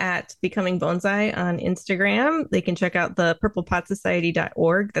me at Becoming Bonsai on Instagram. They can check out the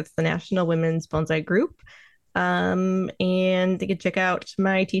purplepotsociety.org. That's the National Women's Bonsai Group. And they can check out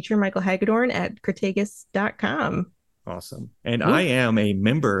my teacher, Michael Hagedorn, at crataegus.com. Awesome. And I am a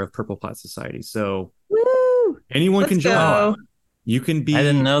member of Purple Pot Society. So anyone can join. You can be. I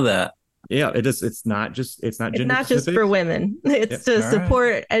didn't know that. Yeah, it is. It's not just for women. It's to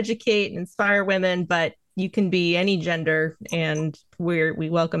support, educate, and inspire women, but you can be any gender, and we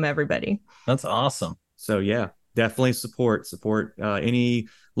welcome everybody. That's awesome. So yeah, definitely support any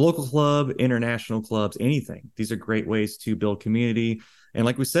local club, international clubs, anything. These are great ways to build community. And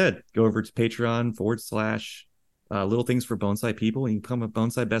like we said, go over to Patreon / Little Things for Bonsai People, and you become a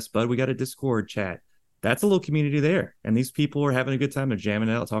Bonsai Best Bud. We got a Discord chat. That's a little community there, and these people are having a good time. They're jamming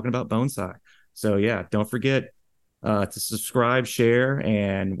out, talking about bonsai. So yeah, don't forget to subscribe, share,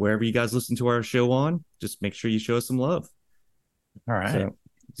 and wherever you guys listen to our show on, just make sure you show us some love. All right.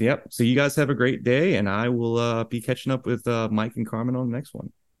 So you guys have a great day, and I will be catching up with Mike and Carmen on the next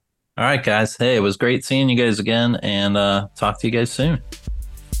one. All right, guys. Hey, it was great seeing you guys again, and talk to you guys soon.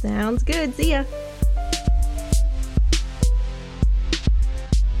 Sounds good. See ya.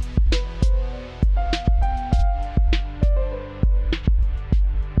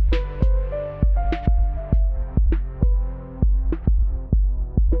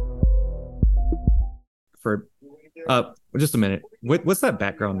 For just a minute. What's that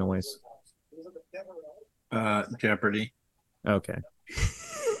background noise? Jeopardy. Okay.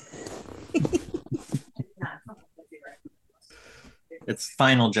 It's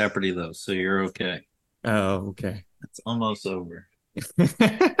Final Jeopardy though, so you're okay. Oh, okay. It's almost over.